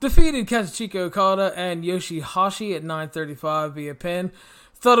defeated Kazuchika Okada and Yoshihashi at 9:35 via pin.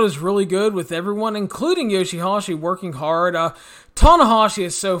 Thought it was really good with everyone, including Yoshihashi, working hard. Tanahashi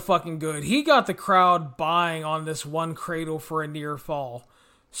is so fucking good. He got the crowd buying on this one cradle for a near fall.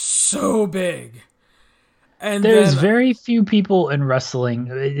 So big. And there's very few people in wrestling.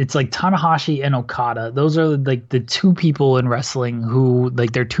 It's like Tanahashi and Okada. Those are like the two people in wrestling who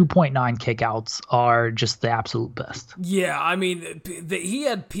like their 2.9 kickouts are just the absolute best. Yeah, I mean, he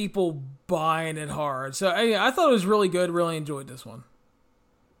had people buying it hard. So I thought it was really good. Really enjoyed this one.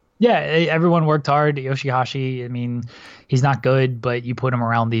 Yeah, everyone worked hard. Yoshihashi, I mean, he's not good, but you put him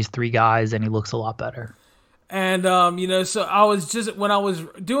around these three guys and he looks a lot better. And, so I was just, when I was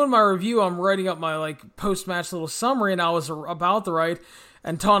doing my review, I'm writing up my, like, post-match little summary, and I was about to write,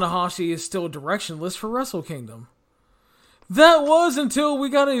 and Tanahashi is still directionless for Wrestle Kingdom. That was until we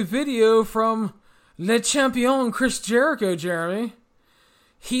got a video from Le Champion Chris Jericho, Jeremy.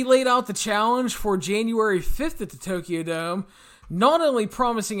 He laid out the challenge for January 5th at the Tokyo Dome, not only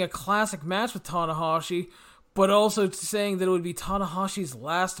promising a classic match with Tanahashi, but also saying that it would be Tanahashi's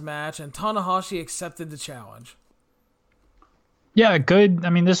last match, and Tanahashi accepted the challenge. Yeah, good. I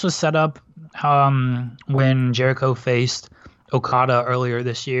mean, this was set up when Jericho faced Okada earlier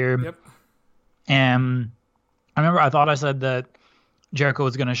this year. Yep. And I thought I said that Jericho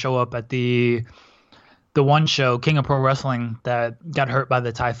was going to show up at the one show, King of Pro Wrestling, that got hurt by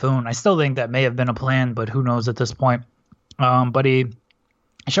the typhoon. I still think that may have been a plan, but who knows at this point. But he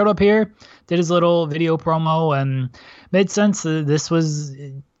showed up here, did his little video promo, and made sense. This was,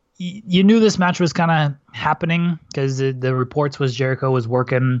 you knew this match was kind of happening because the reports was Jericho was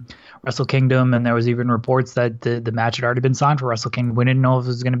working Wrestle Kingdom, and there was even reports that the match had already been signed for Wrestle Kingdom. We didn't know if it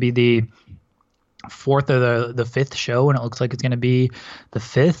was going to be the fourth or the fifth show, and it looks like it's going to be the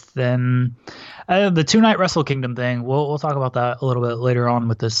fifth. And the 2-night Wrestle Kingdom thing, we'll talk about that a little bit later on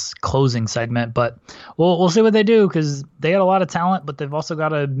with this closing segment, but we'll see what they do, because they got a lot of talent, but they've also got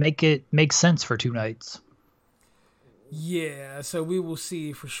to make it make sense for 2 nights. Yeah, so we will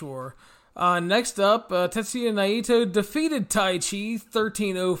see for sure. Next up, Tetsuya Naito defeated Taichi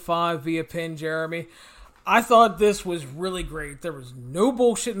 13:05 via pin, Jeremy. I thought this was really great. There was no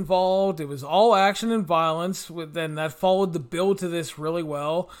bullshit involved. It was all action and violence, and that followed the build to this really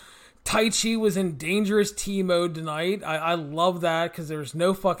well. Taichi was in dangerous T mode tonight. I love that because there's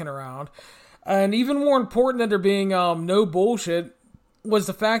no fucking around. And even more important than there being no bullshit was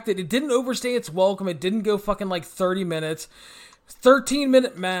the fact that it didn't overstay its welcome. It didn't go fucking like 30 minutes.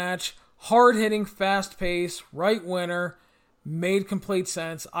 13-minute match, hard-hitting, fast-paced, right winner, made complete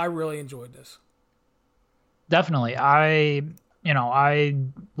sense. I really enjoyed this. Definitely. I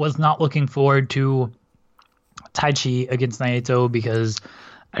was not looking forward to Taichi against Naito because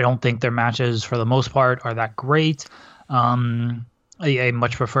I don't think their matches, for the most part, are that great. I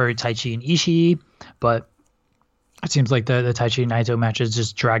much prefer Taichi and Ishii, but it seems like the Taichi and Naito matches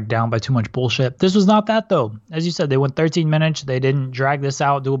just dragged down by too much bullshit. This was not that, though. As you said, they went 13 minutes. They didn't drag this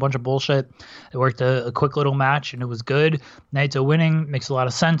out, do a bunch of bullshit. They worked a quick little match, and it was good. Naito winning makes a lot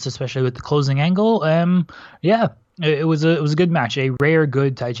of sense, especially with the closing angle. Yeah, it was a good match, a rare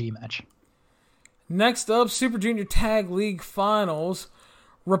good Taichi match. Next up, Super Junior Tag League Finals.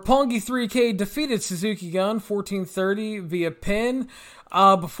 Roppongi 3K defeated Suzuki Gun 14:30 via pin.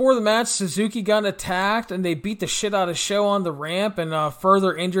 Before the match, Suzuki Gun attacked and they beat the shit out of Sho on the ramp and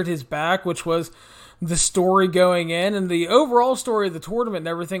further injured his back, which was the story going in. And the overall story of the tournament and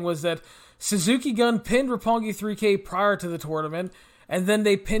everything was that Suzuki Gun pinned Roppongi 3K prior to the tournament, and then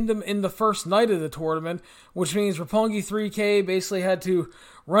they pinned him in the first night of the tournament, which means Roppongi 3K basically had to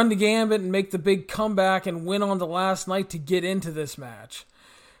run the gambit and make the big comeback and win on the last night to get into this match.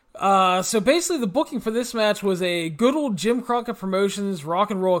 So basically the booking for this match was a good old Jim Crockett Promotions Rock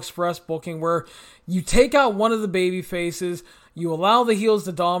and Roll Express booking where you take out one of the baby faces, you allow the heels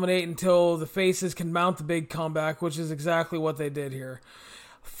to dominate until the faces can mount the big comeback, which is exactly what they did here.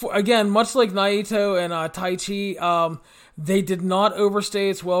 Again, much like Naito and Taichi, they did not overstay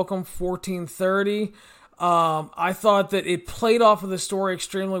its welcome 14:30. I thought that it played off of the story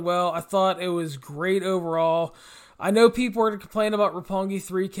extremely well. I thought it was great overall. I know people are going to complain about Roppongi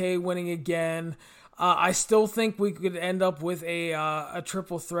 3K winning again. I still think we could end up with a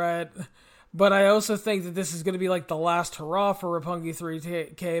triple threat. But I also think that this is going to be like the last hurrah for Roppongi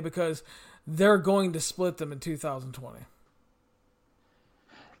 3K because they're going to split them in 2020.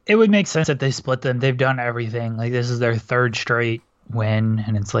 It would make sense if they split them. They've done everything. Like, this is their third straight win.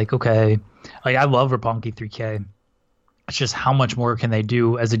 And it's like, okay. Like, I love Roppongi 3K. It's just how much more can they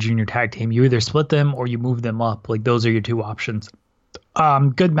do as a junior tag team? You either split them or you move them up. Like, those are your two options.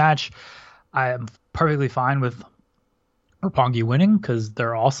 Good match. I am perfectly fine with Roppongi winning because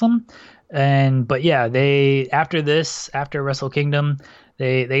they're awesome. But yeah, after Wrestle Kingdom,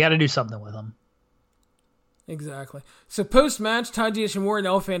 they got to do something with them. Exactly. So post-match, Taiji Ishimori and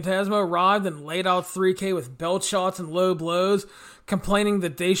El Phantasmo arrived and laid out 3K with belt shots and low blows, complaining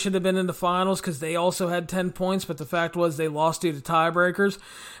that they should have been in the finals because they also had 10 points, but the fact was they lost due to tiebreakers.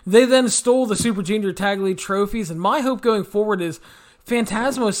 They then stole the Super Junior Tag League trophies, and my hope going forward is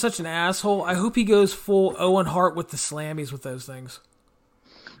Phantasmo is such an asshole. I hope he goes full Owen Hart with the slammies with those things.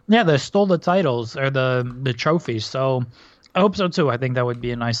 Yeah, they stole the titles or the trophies, so I hope so too. I think that would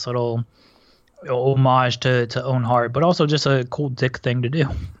be a nice little homage to Owen Hart, but also just a cool dick thing to do.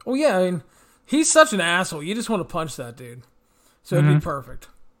 Well, yeah, I mean, he's such an asshole. You just want to punch that dude. So it'd be perfect.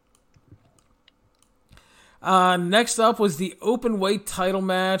 Next up was the Openweight title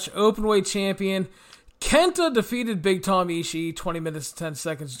match. Openweight champion Kenta defeated Big Tom Ishii 20 minutes and 10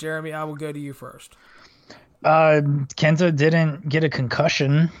 seconds. Jeremy, I will go to you first. Kenta didn't get a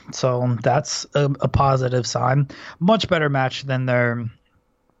concussion, so that's a positive sign. Much better match than their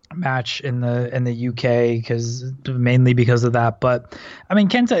match in the UK mainly because of that. But I mean,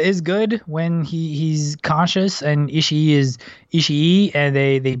 Kenta is good when he's conscious, and Ishii is Ishii, and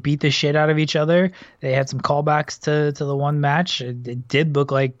they beat the shit out of each other. They had some callbacks to the one match. It did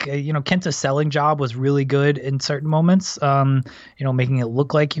look like Kenta's selling job was really good in certain moments. Making it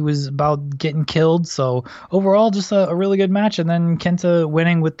look like he was about getting killed. So overall, just a really good match. And then Kenta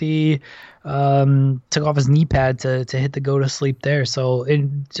winning with the took off his knee pad to hit the go to sleep there. So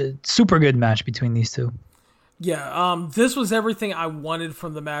super good match between these two. Yeah, this was everything I wanted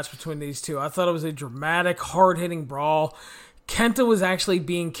from the match between these two. I thought it was a dramatic, hard-hitting brawl. Kenta was actually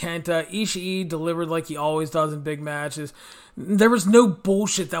being Kenta. Ishii delivered like he always does in big matches. There was no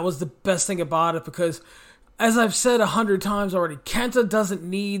bullshit. That was the best thing about it, because as I've said 100 times already, Kenta doesn't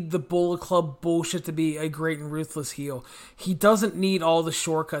need the Bullet Club bullshit to be a great and ruthless heel. He doesn't need all the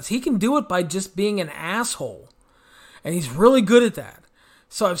shortcuts. He can do it by just being an asshole. And he's really good at that.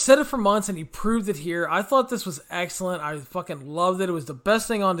 So I've said it for months, and he proved it here. I thought this was excellent. I fucking loved it. It was the best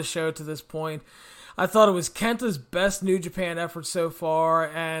thing on the show to this point. I thought it was Kenta's best New Japan effort so far.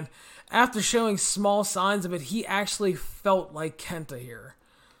 And after showing small signs of it, he actually felt like Kenta here.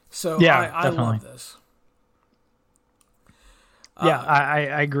 So yeah, I love this. Yeah,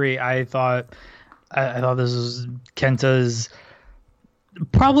 I agree. I thought this was Kenta's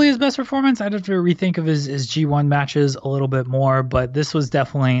probably his best performance. I'd have to rethink of his G1 matches a little bit more, but this was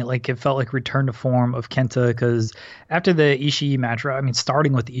definitely it felt like return to form of Kenta, because after the Ishii match,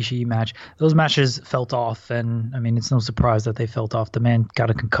 starting with the Ishii match, those matches felt off, and it's no surprise that they felt off. The man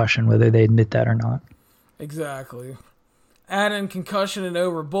got a concussion, whether they admit that or not. Exactly. Add in concussion and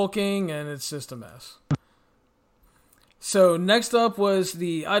overbooking, and it's just a mess. So next up was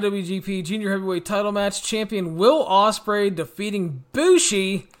the IWGP Junior Heavyweight title match. Champion Will Ospreay defeating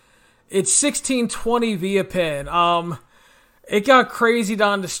Bushi. It's 16-20 via pin. It got crazy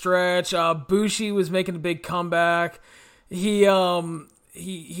down the stretch. Bushi was making a big comeback. He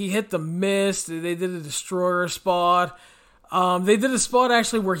hit the mist. They did a destroyer spot. They did a spot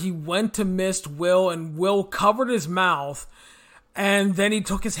actually where he went to mist Will, and Will covered his mouth. And then he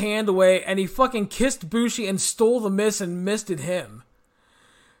took his hand away, and he fucking kissed Bushi and stole the miss and misted him.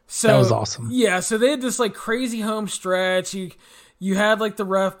 So that was awesome. Yeah, so they had this crazy home stretch. You had the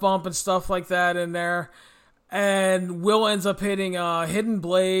ref bump and stuff like that in there. And Will ends up hitting Hidden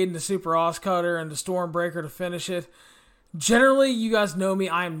Blade and the Super Os Cutter and the Stormbreaker to finish it. Generally, you guys know me,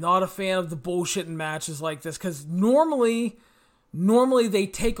 I am not a fan of the bullshit in matches like this, because normally they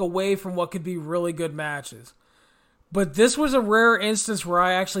take away from what could be really good matches. But this was a rare instance where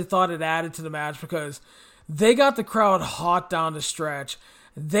I actually thought it added to the match, because they got the crowd hot down the stretch.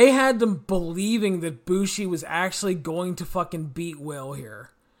 They had them believing that Bushi was actually going to fucking beat Will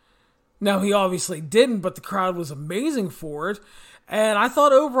here. Now, he obviously didn't, but the crowd was amazing for it. And I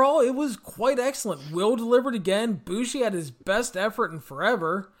thought overall it was quite excellent. Will delivered again. Bushi had his best effort in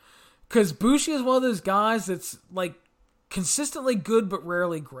forever. Because Bushi is one of those guys that's consistently good but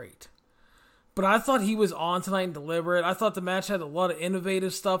rarely great. But I thought he was on tonight and deliberate. I thought the match had a lot of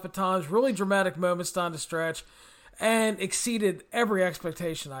innovative stuff at times, really dramatic moments down the stretch, and exceeded every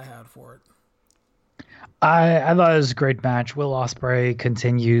expectation I had for it. I thought it was a great match. Will Ospreay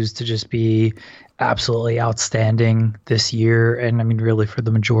continues to just be absolutely outstanding this year, and really for the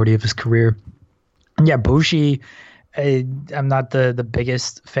majority of his career. And yeah, Bushi, I'm not the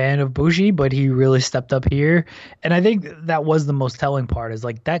biggest fan of Bushi, but he really stepped up here. And I think that was the most telling part, is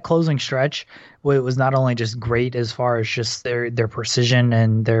that closing stretch. It was not only just great as far as just their precision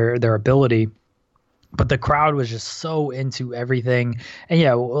and their ability, but the crowd was just so into everything. And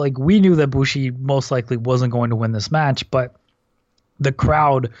yeah, we knew that Bushi most likely wasn't going to win this match, but the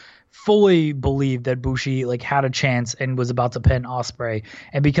crowd fully believed that Bushi had a chance and was about to pin Ospreay.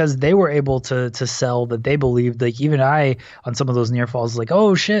 And because they were able to sell that they believed, even I on some of those near falls,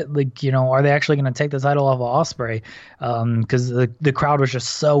 oh shit, are they actually going to take the title off of Ospreay? Because the crowd was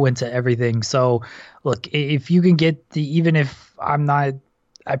just so into everything. So look, if you can get even if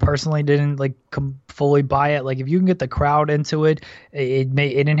I personally didn't fully buy it. If you can get the crowd into it, it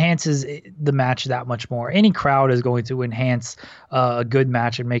enhances the match that much more. Any crowd is going to enhance a good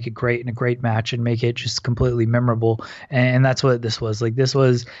match and make it great, and a great match and make it just completely memorable. And that's what this was. This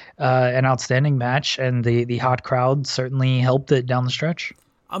was an outstanding match, and the hot crowd certainly helped it down the stretch.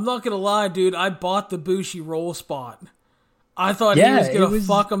 I'm not gonna lie, dude. I bought the Bushi roll spot. I thought he was going to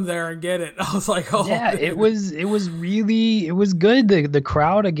fuck him there and get it. I was like, oh. Yeah, it was good. The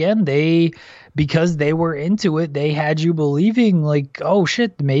crowd, again, because they were into it, they had you believing oh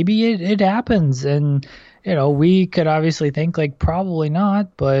shit, maybe it happens. And, we could obviously think probably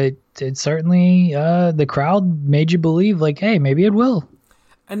not, but it certainly, the crowd made you believe hey, maybe it will.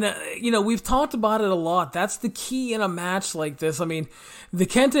 And, we've talked about it a lot. That's the key in a match like this. I mean, the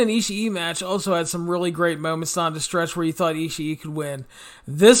Kenta and Ishii match also had some really great moments on the stretch where you thought Ishii could win.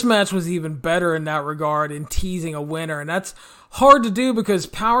 This match was even better in that regard, in teasing a winner. And that's hard to do because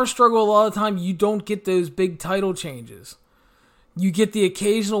Power Struggle, a lot of the time, you don't get those big title changes. You get the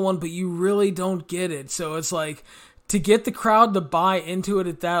occasional one, but you really don't get it. So it's like, to get the crowd to buy into it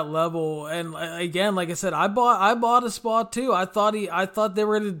at that level, and again, like I said, I bought a spot too. I thought they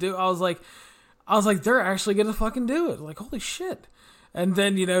were gonna do. I was like, they're actually gonna fucking do it. Like, holy shit! And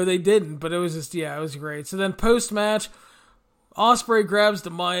then they didn't, but it was just it was great. So then post match, Ospreay grabs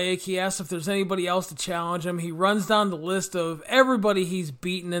the mic. He asks if there's anybody else to challenge him. He runs down the list of everybody he's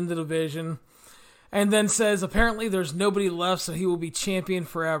beaten in the division, and then says apparently there's nobody left, so he will be champion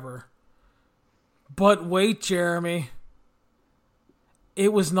forever. But wait, Jeremy,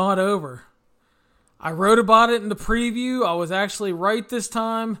 it was not over. I wrote about it in the preview. I was actually right this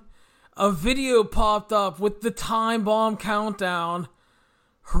time. A video popped up with the time bomb countdown.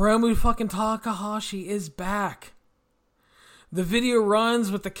 Hiromu fucking Takahashi is back. The video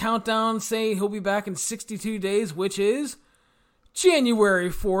runs with the countdown saying he'll be back in 62 days, which is January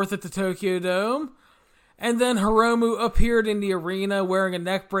 4th at the Tokyo Dome. And then Hiromu appeared in the arena wearing a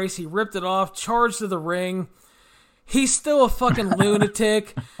neck brace. He ripped it off, charged to the ring. He's still a fucking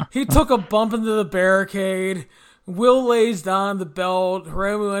lunatic. He took a bump into the barricade. Will lays down the belt.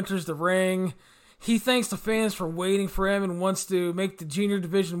 Hiromu enters the ring. He thanks the fans for waiting for him and wants to make the junior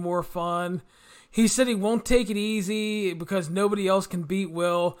division more fun. He said he won't take it easy because nobody else can beat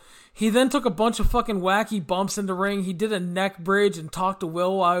Will. He then took a bunch of fucking wacky bumps in the ring. He did a neck bridge and talked to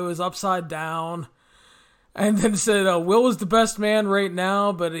Will while he was upside down. And then said, Will is the best man right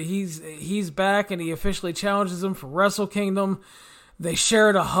now, but he's back, and he officially challenges him for Wrestle Kingdom. They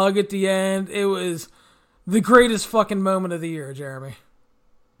shared a hug at the end. It was the greatest fucking moment of the year, Jeremy.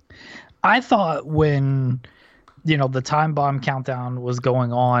 I thought when, the time bomb countdown was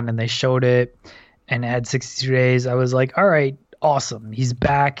going on and they showed it and it had 62 days, I was like, all right, awesome. He's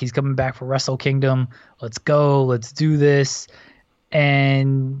back. He's coming back for Wrestle Kingdom. Let's go. Let's do this.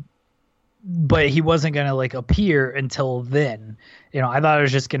 But he wasn't going to appear until then. I thought it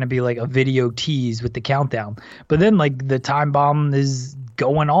was just going to be a video tease with the countdown. But then the time bomb is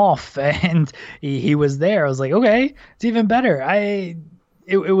going off and he was there. I was like, okay, it's even better.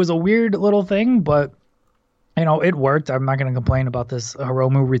 It was a weird little thing, but it worked. I'm not going to complain about this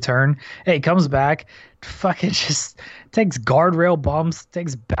Hiromu return. Hey, he comes back, fucking just takes guardrail bumps,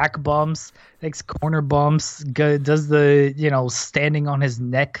 takes back bumps, takes corner bumps, does the, standing on his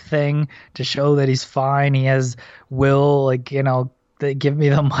neck thing to show that he's fine. He has Will, they give me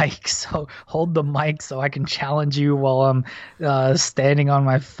the mic, so hold the mic so I can challenge you while I'm standing on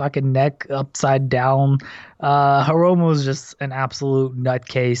my fucking neck upside down. Hiromu is just an absolute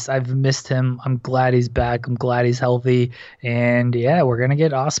nutcase. I've missed him. I'm glad he's back. I'm glad he's healthy. And yeah, we're going to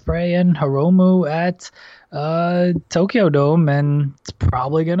get Ospreay and Hiromu at Tokyo Dome, and it's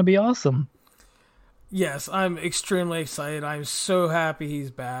probably going to be awesome. Yes, I'm extremely excited. I'm so happy he's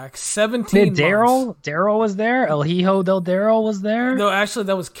back. 17 months. Daryl was there? El Hijo del Daryl was there? No, actually,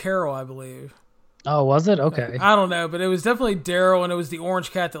 that was Carol, I believe. Oh, was it? Okay. I don't know, but it was definitely Daryl, and it was the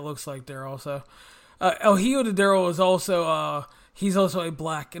orange cat that looks like Daryl. So, El Hijo del Daryl is also, he's also a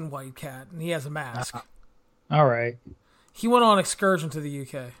black and white cat, and he has a mask. All right. He went on excursion to the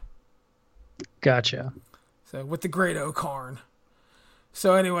UK. Gotcha. So, with the Great O'Karn.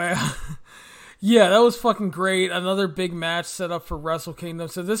 So, anyway... Yeah, that was fucking great. Another big match set up for Wrestle Kingdom.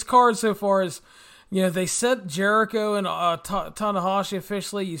 So this card so far is, they set Jericho and Tanahashi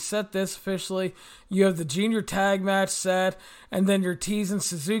officially. You set this officially. You have the junior tag match set. And then you're teasing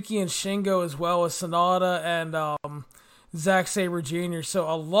Suzuki and Shingo as well as Sonata and Zack Sabre Jr. So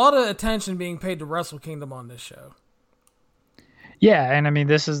a lot of attention being paid to Wrestle Kingdom on this show. Yeah, and I mean,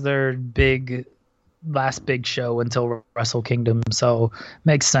 this is their last big show until Wrestle Kingdom, so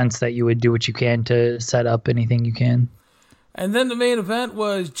makes sense that you would do what you can to set up anything you can. And then the main event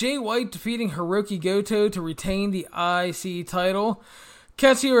was Jay White defeating Hiroki Goto to retain the IC title.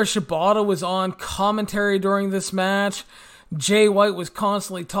 Katsuyori Shibata was on commentary during this match. Jay White was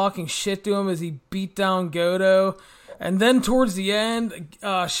constantly talking shit to him as he beat down Goto. And then towards the end,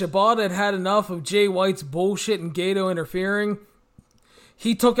 Shibata had enough of Jay White's bullshit and Goto interfering.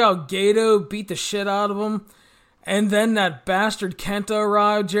 He took out Gato, beat the shit out of him, and then that bastard Kenta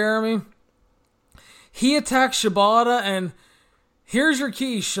arrived, Jeremy. He attacked Shibata, and here's your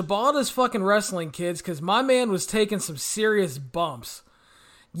key. Shibata's fucking wrestling, kids, because my man was taking some serious bumps.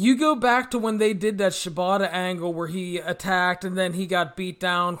 You go back to when they did that Shibata angle where he attacked and then he got beat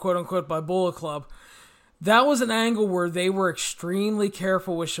down, quote-unquote, by Bullet Club. that was an angle where they were extremely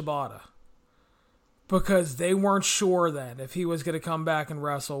careful with Shibata. Because they weren't sure then if he was going to come back and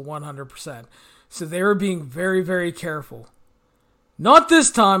wrestle 100%. So they were being very, very careful. Not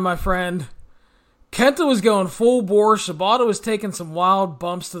this time, my friend. Kenta was going full bore. Shibata was taking some wild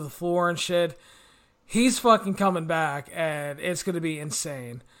bumps to the floor and shit. He's fucking coming back, and it's going to be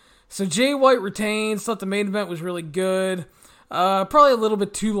insane. So Jay White retains. Thought the main event was really good. Probably a little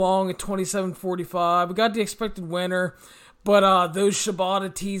bit too long at 27:45. We got the expected winner, but those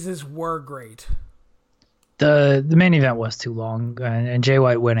Shibata teases were great. The main event was too long, and Jay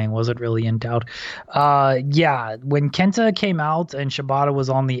White winning wasn't really in doubt. Yeah, when Kenta came out and Shibata was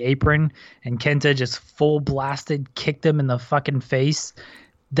on the apron and Kenta just full blasted kicked him in the fucking face,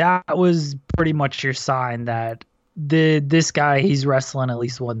 that was pretty much your sign that this guy, he's wrestling at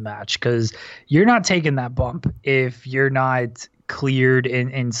least one match, because you're not taking that bump if you're not cleared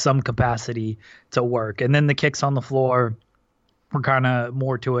in some capacity to work. And then the kicks on the floor were kind of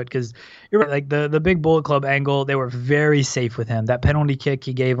more to it, because you're right, like the big Bullet Club angle, they were very safe with him. That penalty kick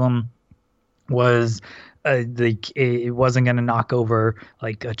he gave him was it wasn't going to knock over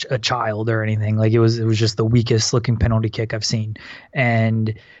like a child or anything. Like it was just the weakest looking penalty kick I've seen,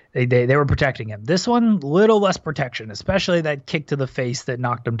 and they were protecting him. This one, little less protection, especially that kick to the face that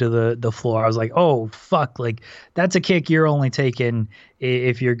knocked him to the floor. I was like, oh fuck, like that's a kick you're only taking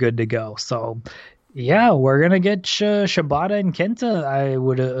if you're good to go. So yeah, we're gonna get Shibata and Kenta, I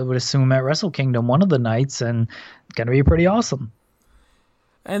would assume, at Wrestle Kingdom one of the nights, and it's gonna be pretty awesome.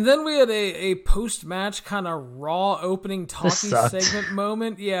 And then we had a post-match kind of Raw opening talkie segment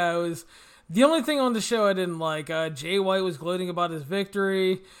moment. Yeah, it was the only thing on the show I didn't like. Jay White was gloating about his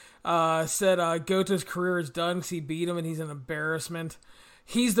victory. Said Goto's career is done because he beat him and he's an embarrassment.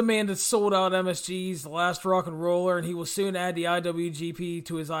 He's the man that sold out MSG. He's the last rock and roller, and he will soon add the IWGP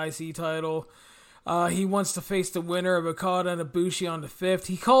to his IC title. He wants to face the winner of Okada and Ibushi on the 5th.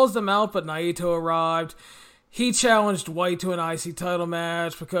 He calls them out, but Naito arrived. He challenged White to an IC title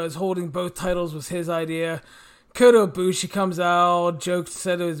match because holding both titles was his idea. Kota Ibushi comes out,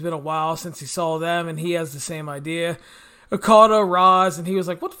 said it has been a while since he saw them, and he has the same idea. Okada arrives, and he was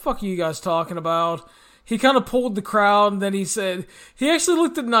like, what the fuck are you guys talking about? He kind of pulled the crowd, and then he said, he actually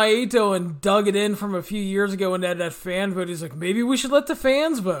looked at Naito and dug it in from a few years ago when they had that fan vote. He's like, maybe we should let the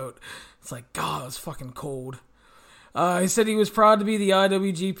fans vote. It's like, God, it was fucking cold. He said he was proud to be the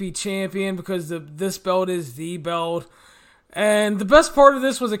IWGP champion because this belt is the belt. And the best part of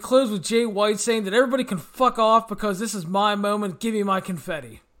this was it closed with Jay White saying that everybody can fuck off because this is my moment. Give me my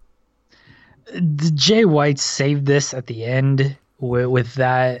confetti. Jay White saved this at the end with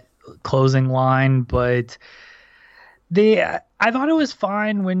that closing line, but I thought it was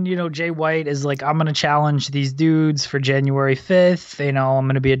fine when, Jay White is like, I'm going to challenge these dudes for January 5th. I'm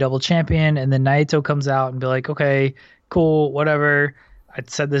going to be a double champion. And then Naito comes out and be like, okay, cool, whatever. I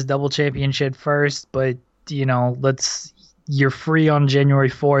said this double championship first, but, you're free on January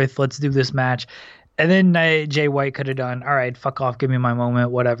 4th. Let's do this match. And then Jay White could have done, all right, fuck off, give me my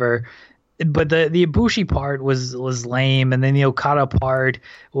moment, whatever. But the Ibushi part was lame, and then the Okada part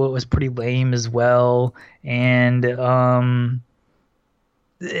was pretty lame as well. And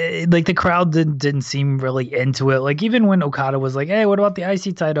the crowd didn't seem really into it. Like even when Okada was like, "Hey, what about the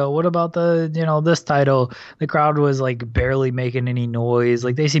IC title? What about the this title?" The crowd was like barely making any noise.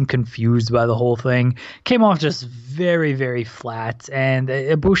 Like they seemed confused by the whole thing. Came off just very, very flat. And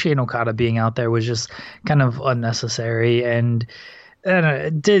Ibushi and Okada being out there was just kind of unnecessary, and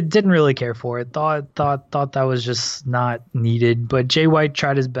didn't really care for it. Thought that was just not needed. But Jay White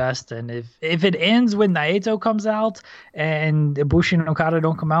tried his best, and if it ends when Naito comes out and Ibushi and Okada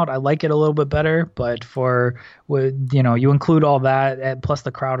don't come out, I like it a little bit better. But you include all that plus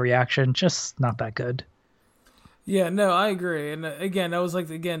the crowd reaction, just not that good. Yeah, no, I agree. And again, that was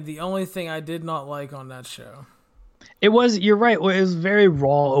the only thing I did not like on that show. You're right. It was a very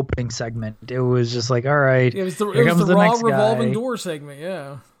Raw opening segment. It was just like, all right, it was the Raw revolving door segment,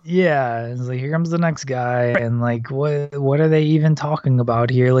 yeah. Yeah, it's like, here comes the next guy, and like, what are they even talking about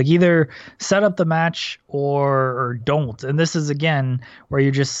here? Like, either set up the match or don't. And this is again where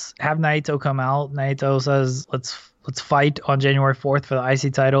you just have Naito come out. Naito says, let's fight on January 4th for the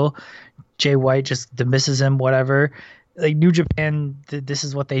IC title. Jay White just dismisses him, whatever. Like New Japan, this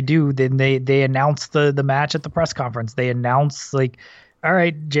is what they do. Then they announce the match at the press conference. They announce like, all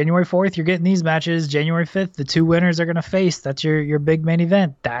right, January 4th, you're getting these matches. January 5th, the two winners are gonna face. That's your big main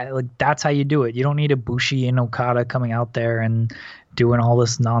event. That's how you do it. You don't need Ibushi and Okada coming out there and doing all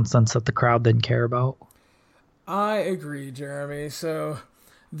this nonsense that the crowd didn't care about. I agree, Jeremy. So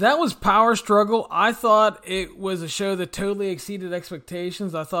That was Power Struggle. I thought it was a show that totally exceeded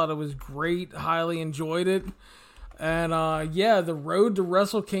expectations. I thought it was great. Highly enjoyed it. And the road to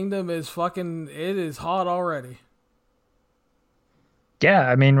Wrestle Kingdom is it is hot already. Yeah,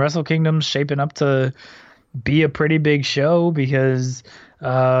 I mean, Wrestle Kingdom's shaping up to be a pretty big show because,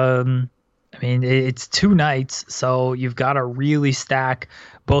 it's 2 nights, so you've got to really stack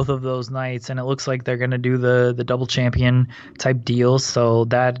both of those nights, and it looks like they're going to do the double champion type deal, so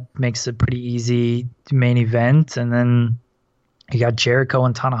that makes it pretty easy main event. And then you got Jericho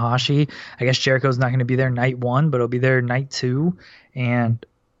and Tanahashi. I guess Jericho's not going to be there night 1, but he'll be there night 2. And,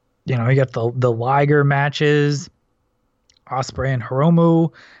 you got the Liger matches, Ospreay and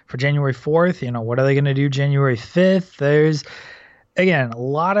Hiromu for January 4th. What are they going to do January 5th? There's, again, a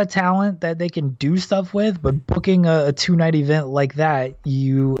lot of talent that they can do stuff with, but booking a 2-night event like that,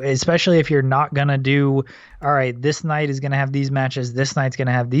 especially if you're not going to do, all right, this night is going to have these matches, this night's going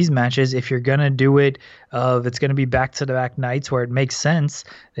to have these matches. If you're going to do it, if it's going to be back-to-back nights where it makes sense,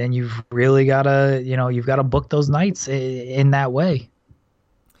 then you've really got to, you've got to book those nights in that way.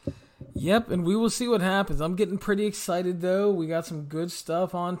 Yep, and we will see what happens. I'm getting pretty excited, though. We got some good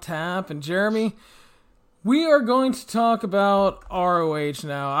stuff on tap. And Jeremy, we are going to talk about ROH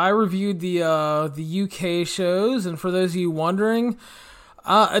now. I reviewed the UK shows, and for those of you wondering,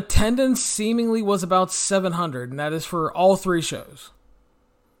 attendance seemingly was about 700, and that is for all 3 shows.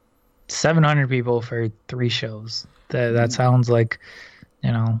 700 people for 3 shows. That sounds like,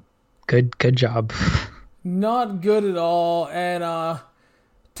 good job. Not good at all, and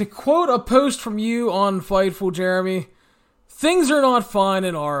to quote a post from you on Fightful, Jeremy, things are not fine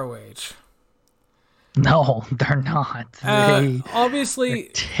in ROH. No, they're not. Obviously,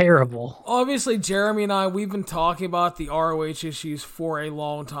 they're terrible. Obviously, Jeremy and I, we've been talking about the ROH issues for a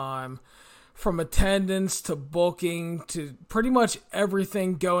long time. From attendance to booking to pretty much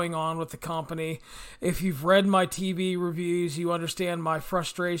everything going on with the company. If you've read my TV reviews, you understand my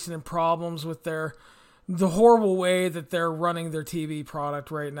frustration and problems with the horrible way that they're running their TV product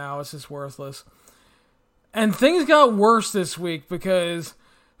right now. It's just worthless. And things got worse this week because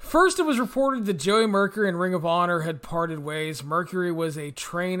first it was reported that Joey Mercury and Ring of Honor had parted ways. Mercury was a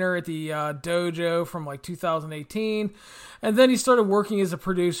trainer at the dojo from 2018, and then he started working as a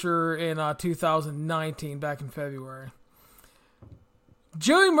producer in 2019, back in February.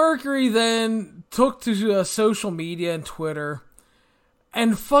 Joey Mercury then took to social media and Twitter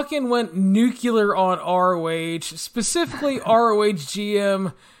and fucking went nuclear on ROH, specifically ROH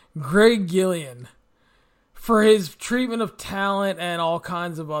GM Greg Gillian, for his treatment of talent and all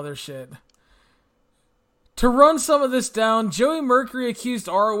kinds of other shit. To run some of this down, Joey Mercury accused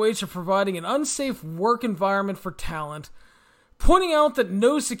ROH of providing an unsafe work environment for talent, pointing out that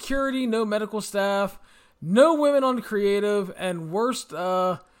no security, no medical staff, no women on creative, and worst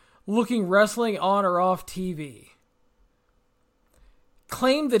looking wrestling on or off TV.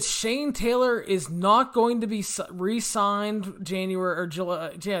 Claimed that Shane Taylor is not going to be re-signed January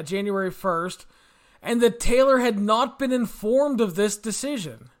 1st, and that Taylor had not been informed of this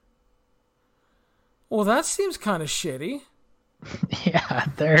decision. Well, that seems kind of shitty. Yeah,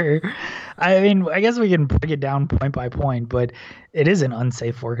 I guess we can break it down point by point, but it is an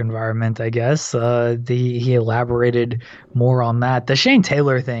unsafe work environment, I guess. He elaborated more on that. The Shane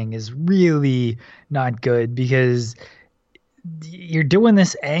Taylor thing is really not good because you're doing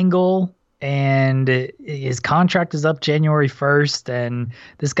this angle and his contract is up January 1st, and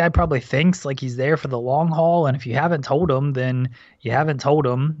this guy probably thinks like he's there for the long haul, and if you haven't told him, then you haven't told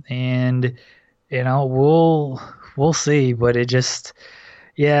him, and we'll see, but it just,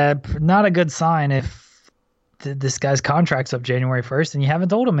 not a good sign if this guy's contract's up January 1st and you haven't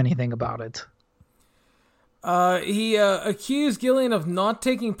told him anything about it. He accused Gillian of not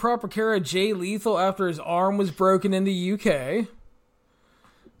taking proper care of Jay Lethal after his arm was broken in the UK.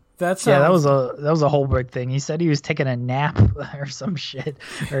 That was a Holbrook thing. He said he was taking a nap or some shit,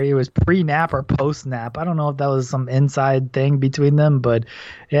 or he was pre-nap or post-nap. I don't know if that was some inside thing between them, but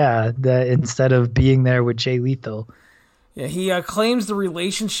instead of being there with Jay Lethal. Yeah, he claims the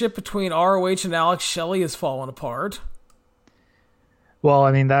relationship between ROH and Alex Shelley has fallen apart. Well,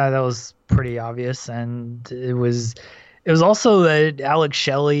 I mean, that was pretty obvious, and it was also that Alex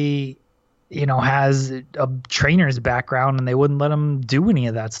Shelley, has a trainer's background, and they wouldn't let him do any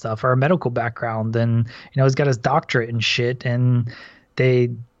of that stuff, or a medical background, and he's got his doctorate and shit, and they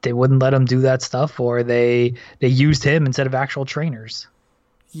wouldn't let him do that stuff, or they used him instead of actual trainers.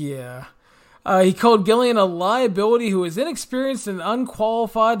 Yeah. He called Gillian a liability who is inexperienced and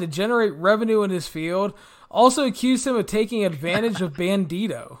unqualified to generate revenue in his field. Also accused him of taking advantage of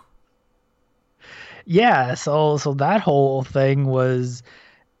Bandito. Yeah, so that whole thing was,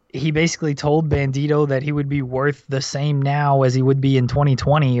 he basically told Bandito that he would be worth the same now as he would be in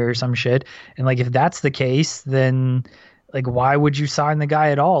 2020 or some shit. And like, if that's the case, then like, why would you sign the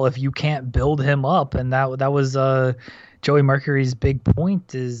guy at all if you can't build him up? And that was Joey Mercury's big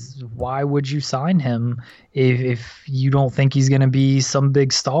point, is why would you sign him if you don't think he's going to be some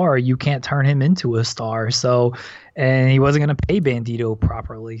big star? You can't turn him into a star. So, and he wasn't going to pay Bandito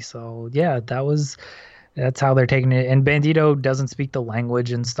properly. So yeah, that's how they're taking it. And Bandito doesn't speak the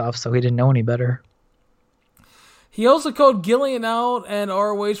language and stuff, so he didn't know any better. He also called Gillian out and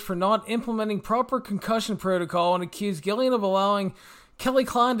ROH for not implementing proper concussion protocol and accused Gillian of allowing Kelly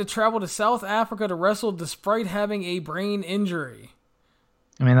Klein to travel to South Africa to wrestle despite having a brain injury.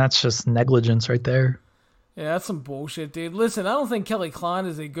 I mean, that's just negligence right there. Yeah, that's some bullshit, dude. Listen, I don't think Kelly Klein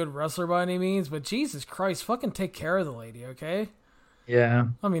is a good wrestler by any means, but Jesus Christ, fucking take care of the lady, okay? Yeah.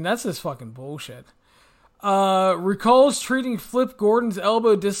 I mean, that's just fucking bullshit. Recalls treating Flip Gordon's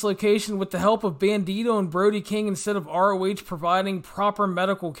elbow dislocation with the help of Bandito and Brody King instead of ROH providing proper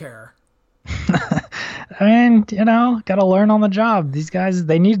medical care. I mean, gotta learn on the job. These guys,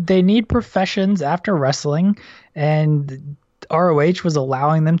 they need professions after wrestling, and ROH was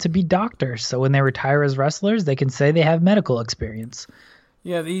allowing them to be doctors. So when they retire as wrestlers, they can say they have medical experience.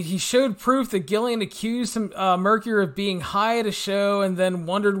 Yeah, he showed proof that Gillian accused him, Mercury of being high at a show and then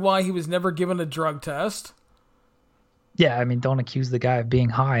wondered why he was never given a drug test. Yeah, I mean, don't accuse the guy of being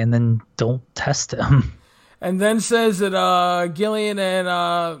high and then don't test him. And then says that Gillian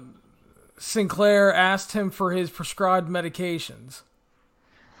and Sinclair asked him for his prescribed medications.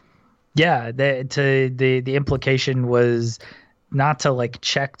 Yeah, the implication was not to like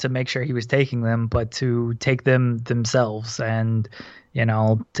check to make sure he was taking them, but to take them themselves. And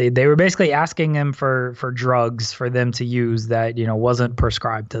they were basically asking him for drugs for them to use that wasn't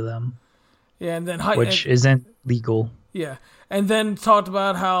prescribed to them. Yeah, and then which isn't legal. Yeah, and then talked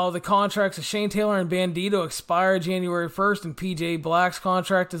about how the contracts of Shane Taylor and Bandito expire January 1st, and PJ Black's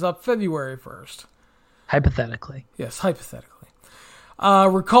contract is up February 1st. Hypothetically. Yes, hypothetically.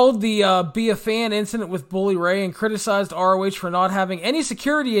 Recalled the Be a Fan incident with Bully Ray and criticized ROH for not having any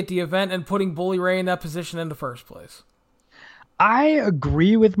security at the event and putting Bully Ray in that position in the first place. I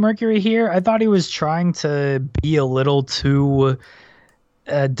agree with Mercury here. I thought he was trying to be a little too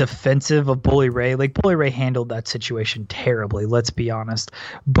defensive of Bully Ray. Like, Bully Ray handled that situation terribly, let's be honest.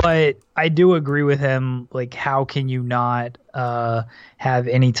 But I do agree with him. Like, how can you not have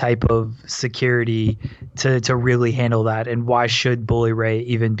any type of security to really handle that? And why should Bully Ray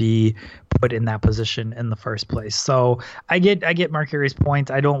even be put in that position in the first place? So I get Mercury's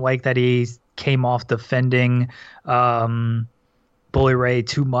point. I don't like that he came off defending Bully Ray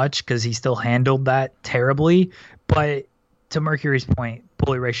too much, because he still handled that terribly. But to Mercury's point,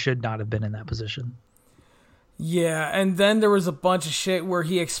 Bully Ray should not have been in that position. Yeah, and then there was a bunch of shit where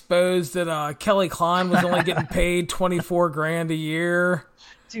he exposed that Kelly Klein was only getting paid $24,000 a year.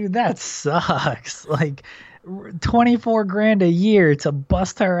 Dude, that sucks. Like, $24,000 a year to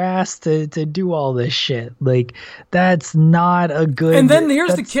bust her ass to do all this shit. Like, that's not a good. And then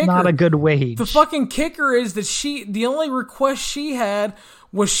here's the kicker. Not a good wage. The fucking kicker is that the only request she had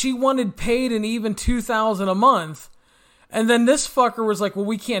was she wanted paid an even $2,000 a month. And then this fucker was like, well,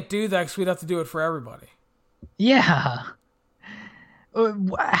 we can't do that because we'd have to do it for everybody. Yeah.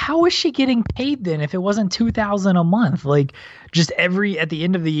 How is she getting paid then if it wasn't $2,000 a month? Like, just at the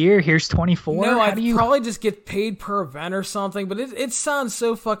end of the year, here's 24? No, I'd probably just get paid per event or something, but it sounds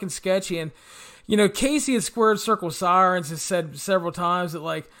so fucking sketchy. And, Casey at Squared Circle Sirens has said several times that,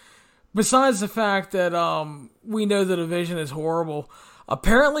 like, besides the fact that we know the division is horrible,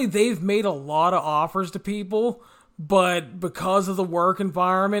 apparently they've made a lot of offers to people, but because of the work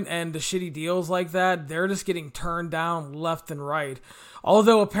environment and the shitty deals like that, they're just getting turned down left and right.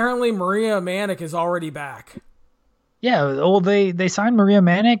 Although apparently Maria Manic is already back. Yeah, well, they signed Maria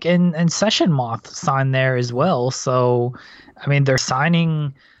Manic and Session Moth signed there as well. So, I mean, they're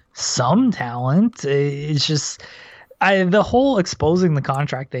signing some talent. It's just, the whole exposing the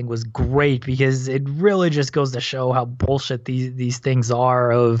contract thing was great, because it really just goes to show how bullshit these things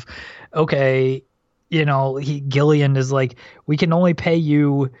are. Of, okay, Gillian is like, we can only pay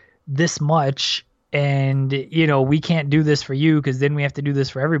you this much, and we can't do this for you because then we have to do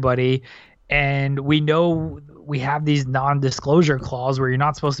this for everybody. And we know we have these non-disclosure clause where you're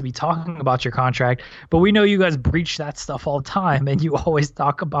not supposed to be talking about your contract, but we know you guys breach that stuff all the time, and you always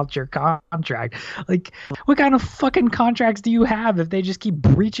talk about your contract. Like, what kind of fucking contracts do you have if they just keep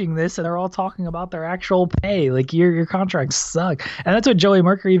breaching this and they're all talking about their actual pay? Like, your contracts suck. And that's what Joey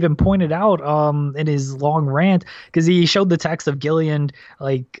Mercury even pointed out in his long rant, because he showed the text of Gillian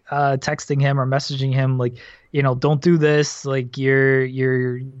like texting him or messaging him like, you know, don't do this. Like,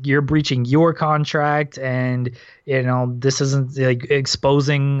 you're breaching your contract, and you know, this isn't like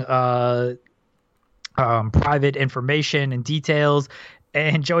exposing private information and details.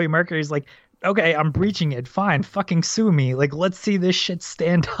 And Joey Mercury's like, okay, I'm breaching it. Fine, fucking sue me. Like, let's see this shit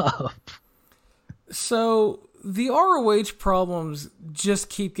stand up. So the ROH problems just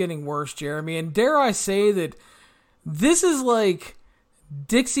keep getting worse, Jeremy. And dare I say that this is like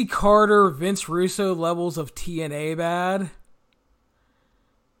Dixie Carter, Vince Russo levels of TNA bad.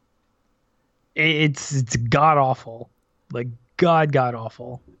 It's god awful. Like, god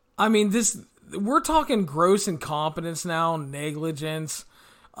awful. I mean, we're talking gross incompetence now, negligence,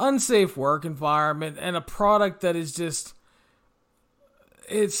 unsafe work environment, and a product that is just,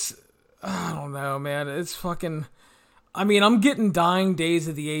 I don't know, man. It's fucking, I mean, I'm getting Dying Days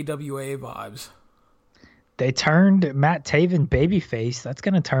of the AWA vibes. They turned Matt Taven babyface. That's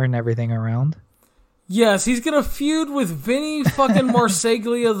going to turn everything around. Yes, he's going to feud with Vinny fucking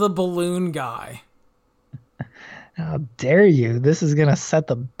Marseglia, the balloon guy. How dare you? This is going to set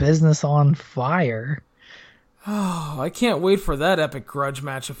the business on fire. Oh, I can't wait for that epic grudge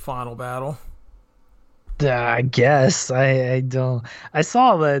match of Final Battle. I guess I don't. I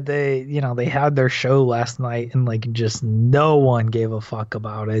saw that they had their show last night, and like just no one gave a fuck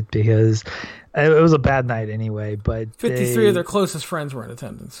about it because it was a bad night anyway. But 53 of their closest friends were in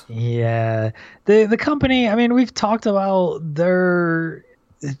attendance. Yeah, the company. I mean, we've talked about their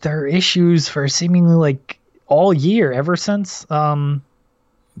issues for seemingly like all year, ever since G1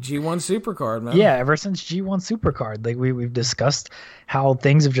 Supercard, man. Yeah, ever since G1 Supercard. Like we've discussed how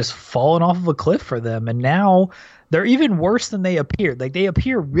things have just fallen off of a cliff for them, and now they're even worse than they appeared. Like, they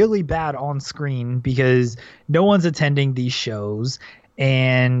appear really bad on screen because no one's attending these shows,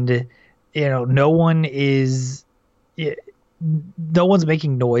 and you know, no one's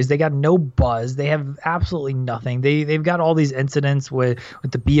making noise. They got no buzz. They have absolutely nothing. They've got all these incidents with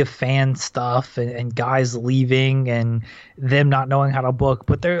the Be a Fan stuff and guys leaving and them not knowing how to book.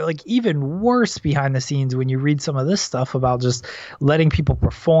 But they're like even worse behind the scenes when you read some of this stuff about just letting people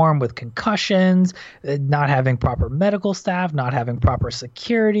perform with concussions, not having proper medical staff, not having proper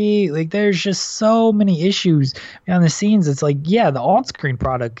security. Like, there's just so many issues behind the scenes. It's like, yeah, the on-screen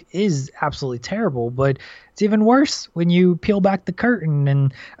product is absolutely terrible, but it's even worse when you peel back the curtain.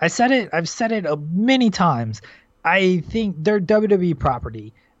 And I've said it many times. I think they're WWE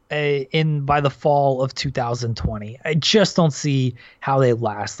property by the fall of 2020. I just don't see how they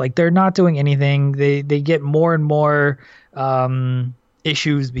last. Like, they're not doing anything. They get more and more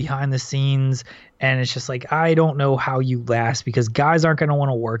issues behind the scenes, and it's just like, I don't know how you last, because guys aren't going to want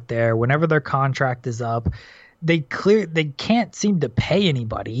to work there whenever their contract is up. They can't seem to pay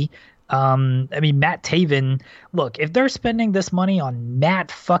anybody. I mean, Matt Taven, look, if they're spending this money on Matt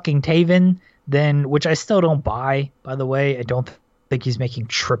fucking Taven, then, which I still don't buy, by the way, I don't think he's making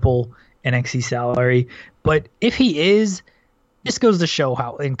triple NXT salary, but if he is, this goes to show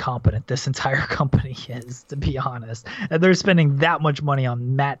how incompetent this entire company is, to be honest. And they're spending that much money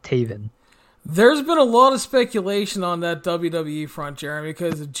on Matt Taven. There's been a lot of speculation on that WWE front, Jeremy,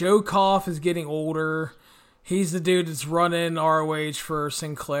 because Joe Koff is getting older. He's the dude that's running ROH for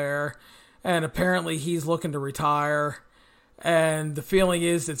Sinclair, and apparently he's looking to retire. And the feeling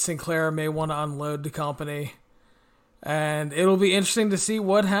is that Sinclair may want to unload the company. And it'll be interesting to see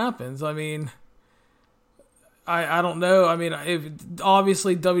what happens. I mean, I don't know. I mean,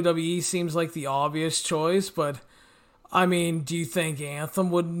 obviously WWE seems like the obvious choice, but I mean, do you think Anthem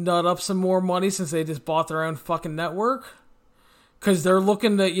would nut up some more money since they just bought their own fucking network? Because they're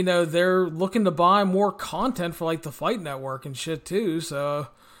looking to buy more content for like the Fight Network and shit too. So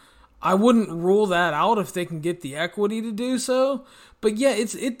I wouldn't rule that out if they can get the equity to do so. But yeah,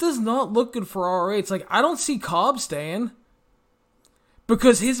 it does not look good for ROH. It's like, I don't see Cobb staying,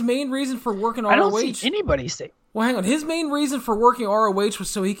 because his main reason for working ROH. I don't see anybody staying. Well, hang on. His main reason for working ROH was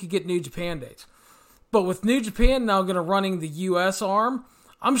so he could get New Japan dates. But with New Japan now going to running the U.S. arm,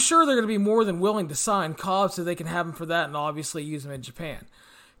 I'm sure they're going to be more than willing to sign Cobb so they can have him for that and obviously use him in Japan.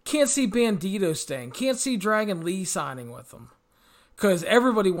 Can't see Bandito staying. Can't see Dragon Lee signing with them, because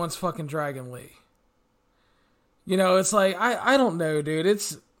everybody wants fucking Dragon Lee. You know, it's like, I don't know, dude.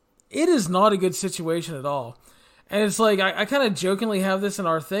 It is not a good situation at all. And it's like, I kind of jokingly have this in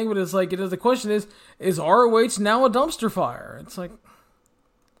our thing, but it's like, the question is ROH now a dumpster fire? It's like,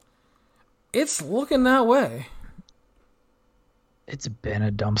 it's looking that way. It's been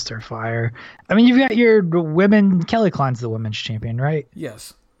a dumpster fire. I mean, you've got your women. Kelly Klein's the women's champion, right?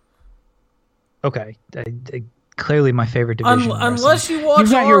 Yes. Okay. Clearly my favorite division. Unless you watch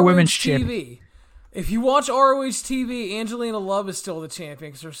ROH TV. If you watch ROH TV, Angelina Love is still the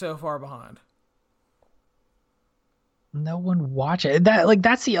champion because they're so far behind. No one watch it.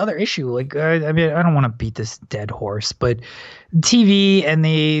 That's the other issue. Like, I mean, I don't want to beat this dead horse, but TV and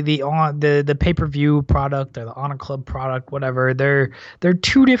the pay-per-view product or the Honor Club product, whatever, they're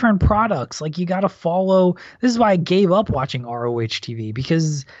two different products. Like, you got to follow. This is why I gave up watching ROH TV,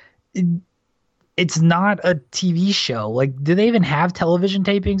 because it's not a TV show. Like, do they even have television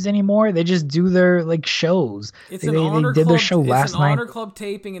tapings anymore? They just do their like shows. They did their show last night. It's an Honor Club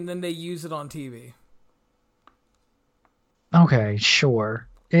taping, and then they use it on TV. Okay, sure.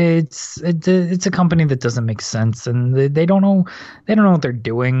 It's a company that doesn't make sense, and they don't know what they're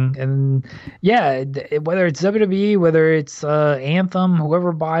doing. And yeah, whether it's WWE, whether it's Anthem,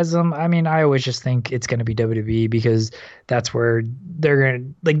 whoever buys them, I mean, I always just think it's going to be WWE, because that's where they're going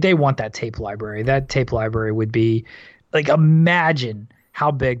to, like, they want that tape library. That tape library would be like, imagine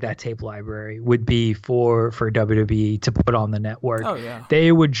how big that tape library would be for WWE to put on the network. Oh yeah.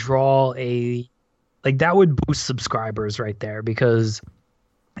 They would draw that would boost subscribers right there, because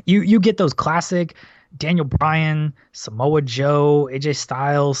you get those classic Daniel Bryan, Samoa Joe, AJ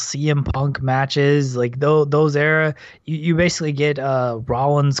Styles, CM Punk matches, like those era. You basically get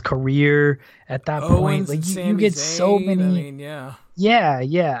Rollins' career at that point. Like you get so many. I mean, yeah.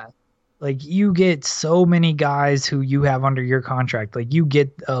 Yeah. Like, you get so many guys who you have under your contract. Like, you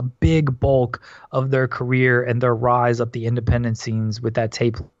get a big bulk of their career and their rise up the independent scenes with that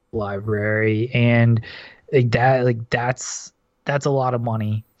tape library, and that's a lot of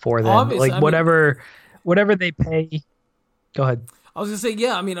money for them. Obviously, like, whatever they pay. Go ahead. I was gonna say,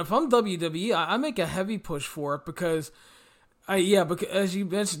 yeah. I mean, if I'm WWE, I make a heavy push for it, because as you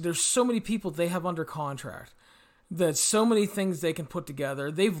mentioned, there's so many people they have under contract. That's so many things they can put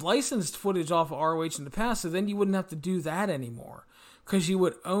together. They've licensed footage off of ROH in the past, so then you wouldn't have to do that anymore, because you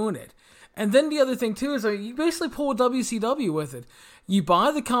would own it. And then the other thing, too, is you basically pull a WCW with it. You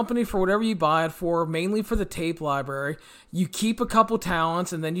buy the company for whatever you buy it for, mainly for the tape library. You keep a couple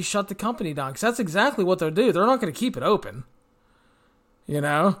talents, and then you shut the company down, because that's exactly what they'll do. They're not going to keep it open. You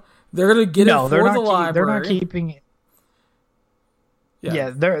know? They're going to get it for the library. They're not keeping it.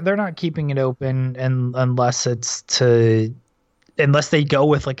 Yeah, they're not keeping it open unless they go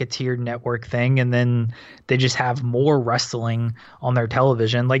with like a tiered network thing, and then they just have more wrestling on their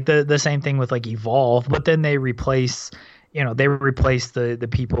television. Like the same thing with like Evolve, but then they replace the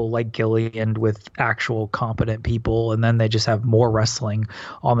people like Gillian with actual competent people, and then they just have more wrestling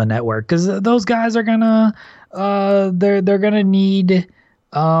on the network, because those guys are gonna they're gonna need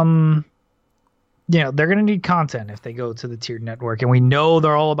they're going to need content if they go to the tiered network. And we know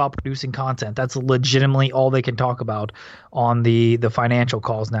they're all about producing content. That's legitimately all they can talk about on the financial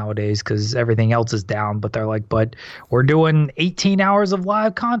calls nowadays, because everything else is down. But they're like, but we're doing 18 hours of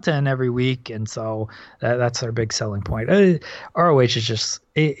live content every week. And so that's their big selling point. ROH is just,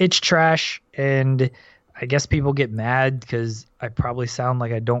 it's trash. And I guess people get mad because I probably sound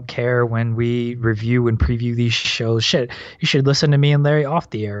like I don't care when we review and preview these shows. Shit, you should listen to me and Larry off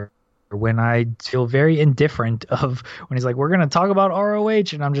the air, when I feel very indifferent of when he's like, we're going to talk about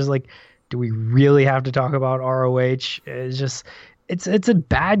ROH. And I'm just like, do we really have to talk about ROH? It's just, it's a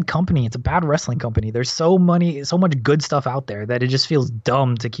bad company. It's a bad wrestling company. There's so much good stuff out there that it just feels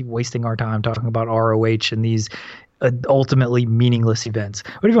dumb to keep wasting our time talking about ROH and these ultimately meaningless events.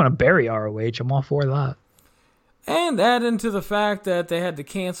 What if you want to bury ROH? I'm all for that. And add into the fact that they had to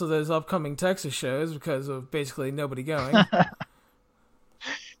cancel those upcoming Texas shows because of basically nobody going.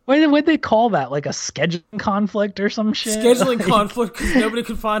 What'd they call that? Like a scheduling conflict or some shit? Scheduling conflict because nobody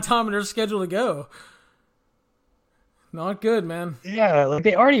could find time in their schedule to go. Not good, man. Yeah, like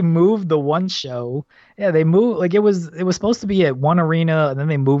they already moved the one show. Yeah, they moved, like it was supposed to be at one arena, and then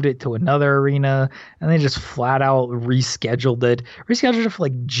they moved it to another arena, and they just flat out rescheduled it for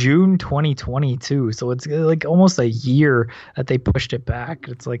like June 2022. So it's like almost a year that they pushed it back.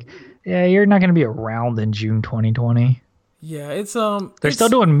 It's like, yeah, you're not going to be around in June 2020. Yeah, it's They're still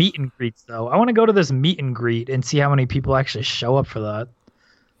doing meet and greets though. I want to go to this meet and greet and see how many people actually show up for that.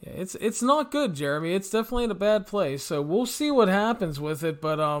 Yeah, it's not good, Jeremy. It's definitely in a bad place. So we'll see what happens with it.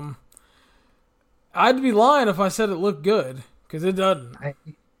 But I'd be lying if I said it looked good, because it doesn't. I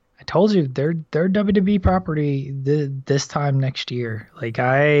told you they're WWE property this time next year. Like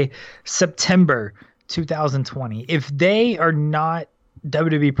September 2020. If they are not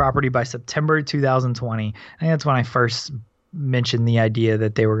WWE property by September 2020, I think that's when I first mentioned the idea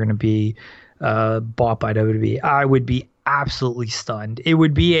that they were going to be bought by WWE. I would be absolutely stunned. It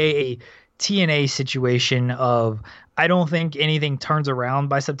would be a TNA situation of, I don't think anything turns around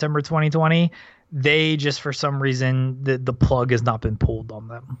by September 2020. They just, for some reason, the plug has not been pulled on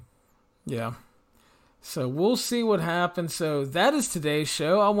them. Yeah. So we'll see what happens. So that is today's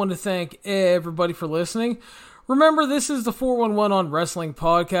show. I want to thank everybody for listening. Remember, this is the 411 on Wrestling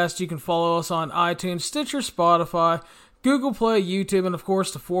podcast. You can follow us on iTunes, Stitcher, Spotify, Google Play, YouTube, and of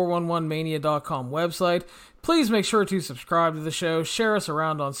course the 411mania.com website. Please make sure to subscribe to the show, share us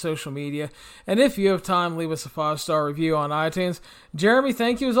around on social media, and if you have time, leave us a 5-star review on iTunes. Jeremy,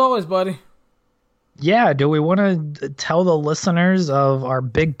 thank you as always, buddy. Yeah, do we want to tell the listeners of our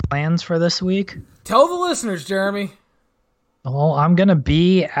big plans for this week? Tell the listeners, Jeremy. Well, I'm going to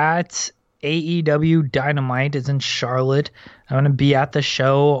be at AEW Dynamite. It's in Charlotte. I'm going to be at the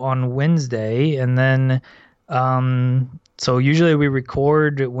show on Wednesday, and then so usually we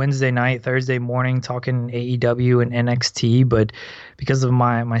record Wednesday night, Thursday morning, talking AEW and NXT, but because of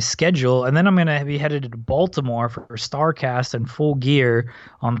my schedule, and then I'm going to be headed to Baltimore for StarCast and Full Gear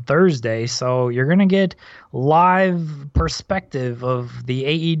on Thursday, so you're going to get live perspective of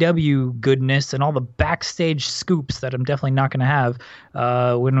the AEW goodness and all the backstage scoops that I'm definitely not going to have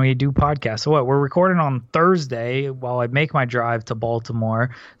when we do podcasts. So we're recording on Thursday while I make my drive to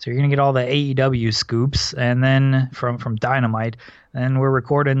Baltimore, so you're going to get all the AEW scoops, and then from Dynamite, and we're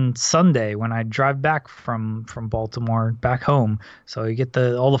recording Sunday when I drive back from Baltimore back home. So you get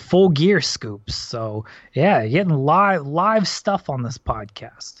all the Full Gear scoops. So yeah, you're getting live stuff on this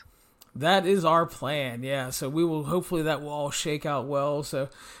podcast. That is our plan, yeah. So hopefully that will all shake out well. So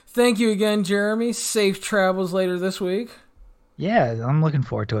thank you again, Jeremy. Safe travels later this week. Yeah, I'm looking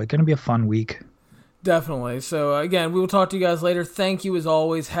forward to it. Going to be a fun week. Definitely. So again, we will talk to you guys later. Thank you as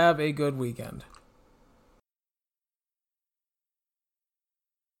always. Have a good weekend.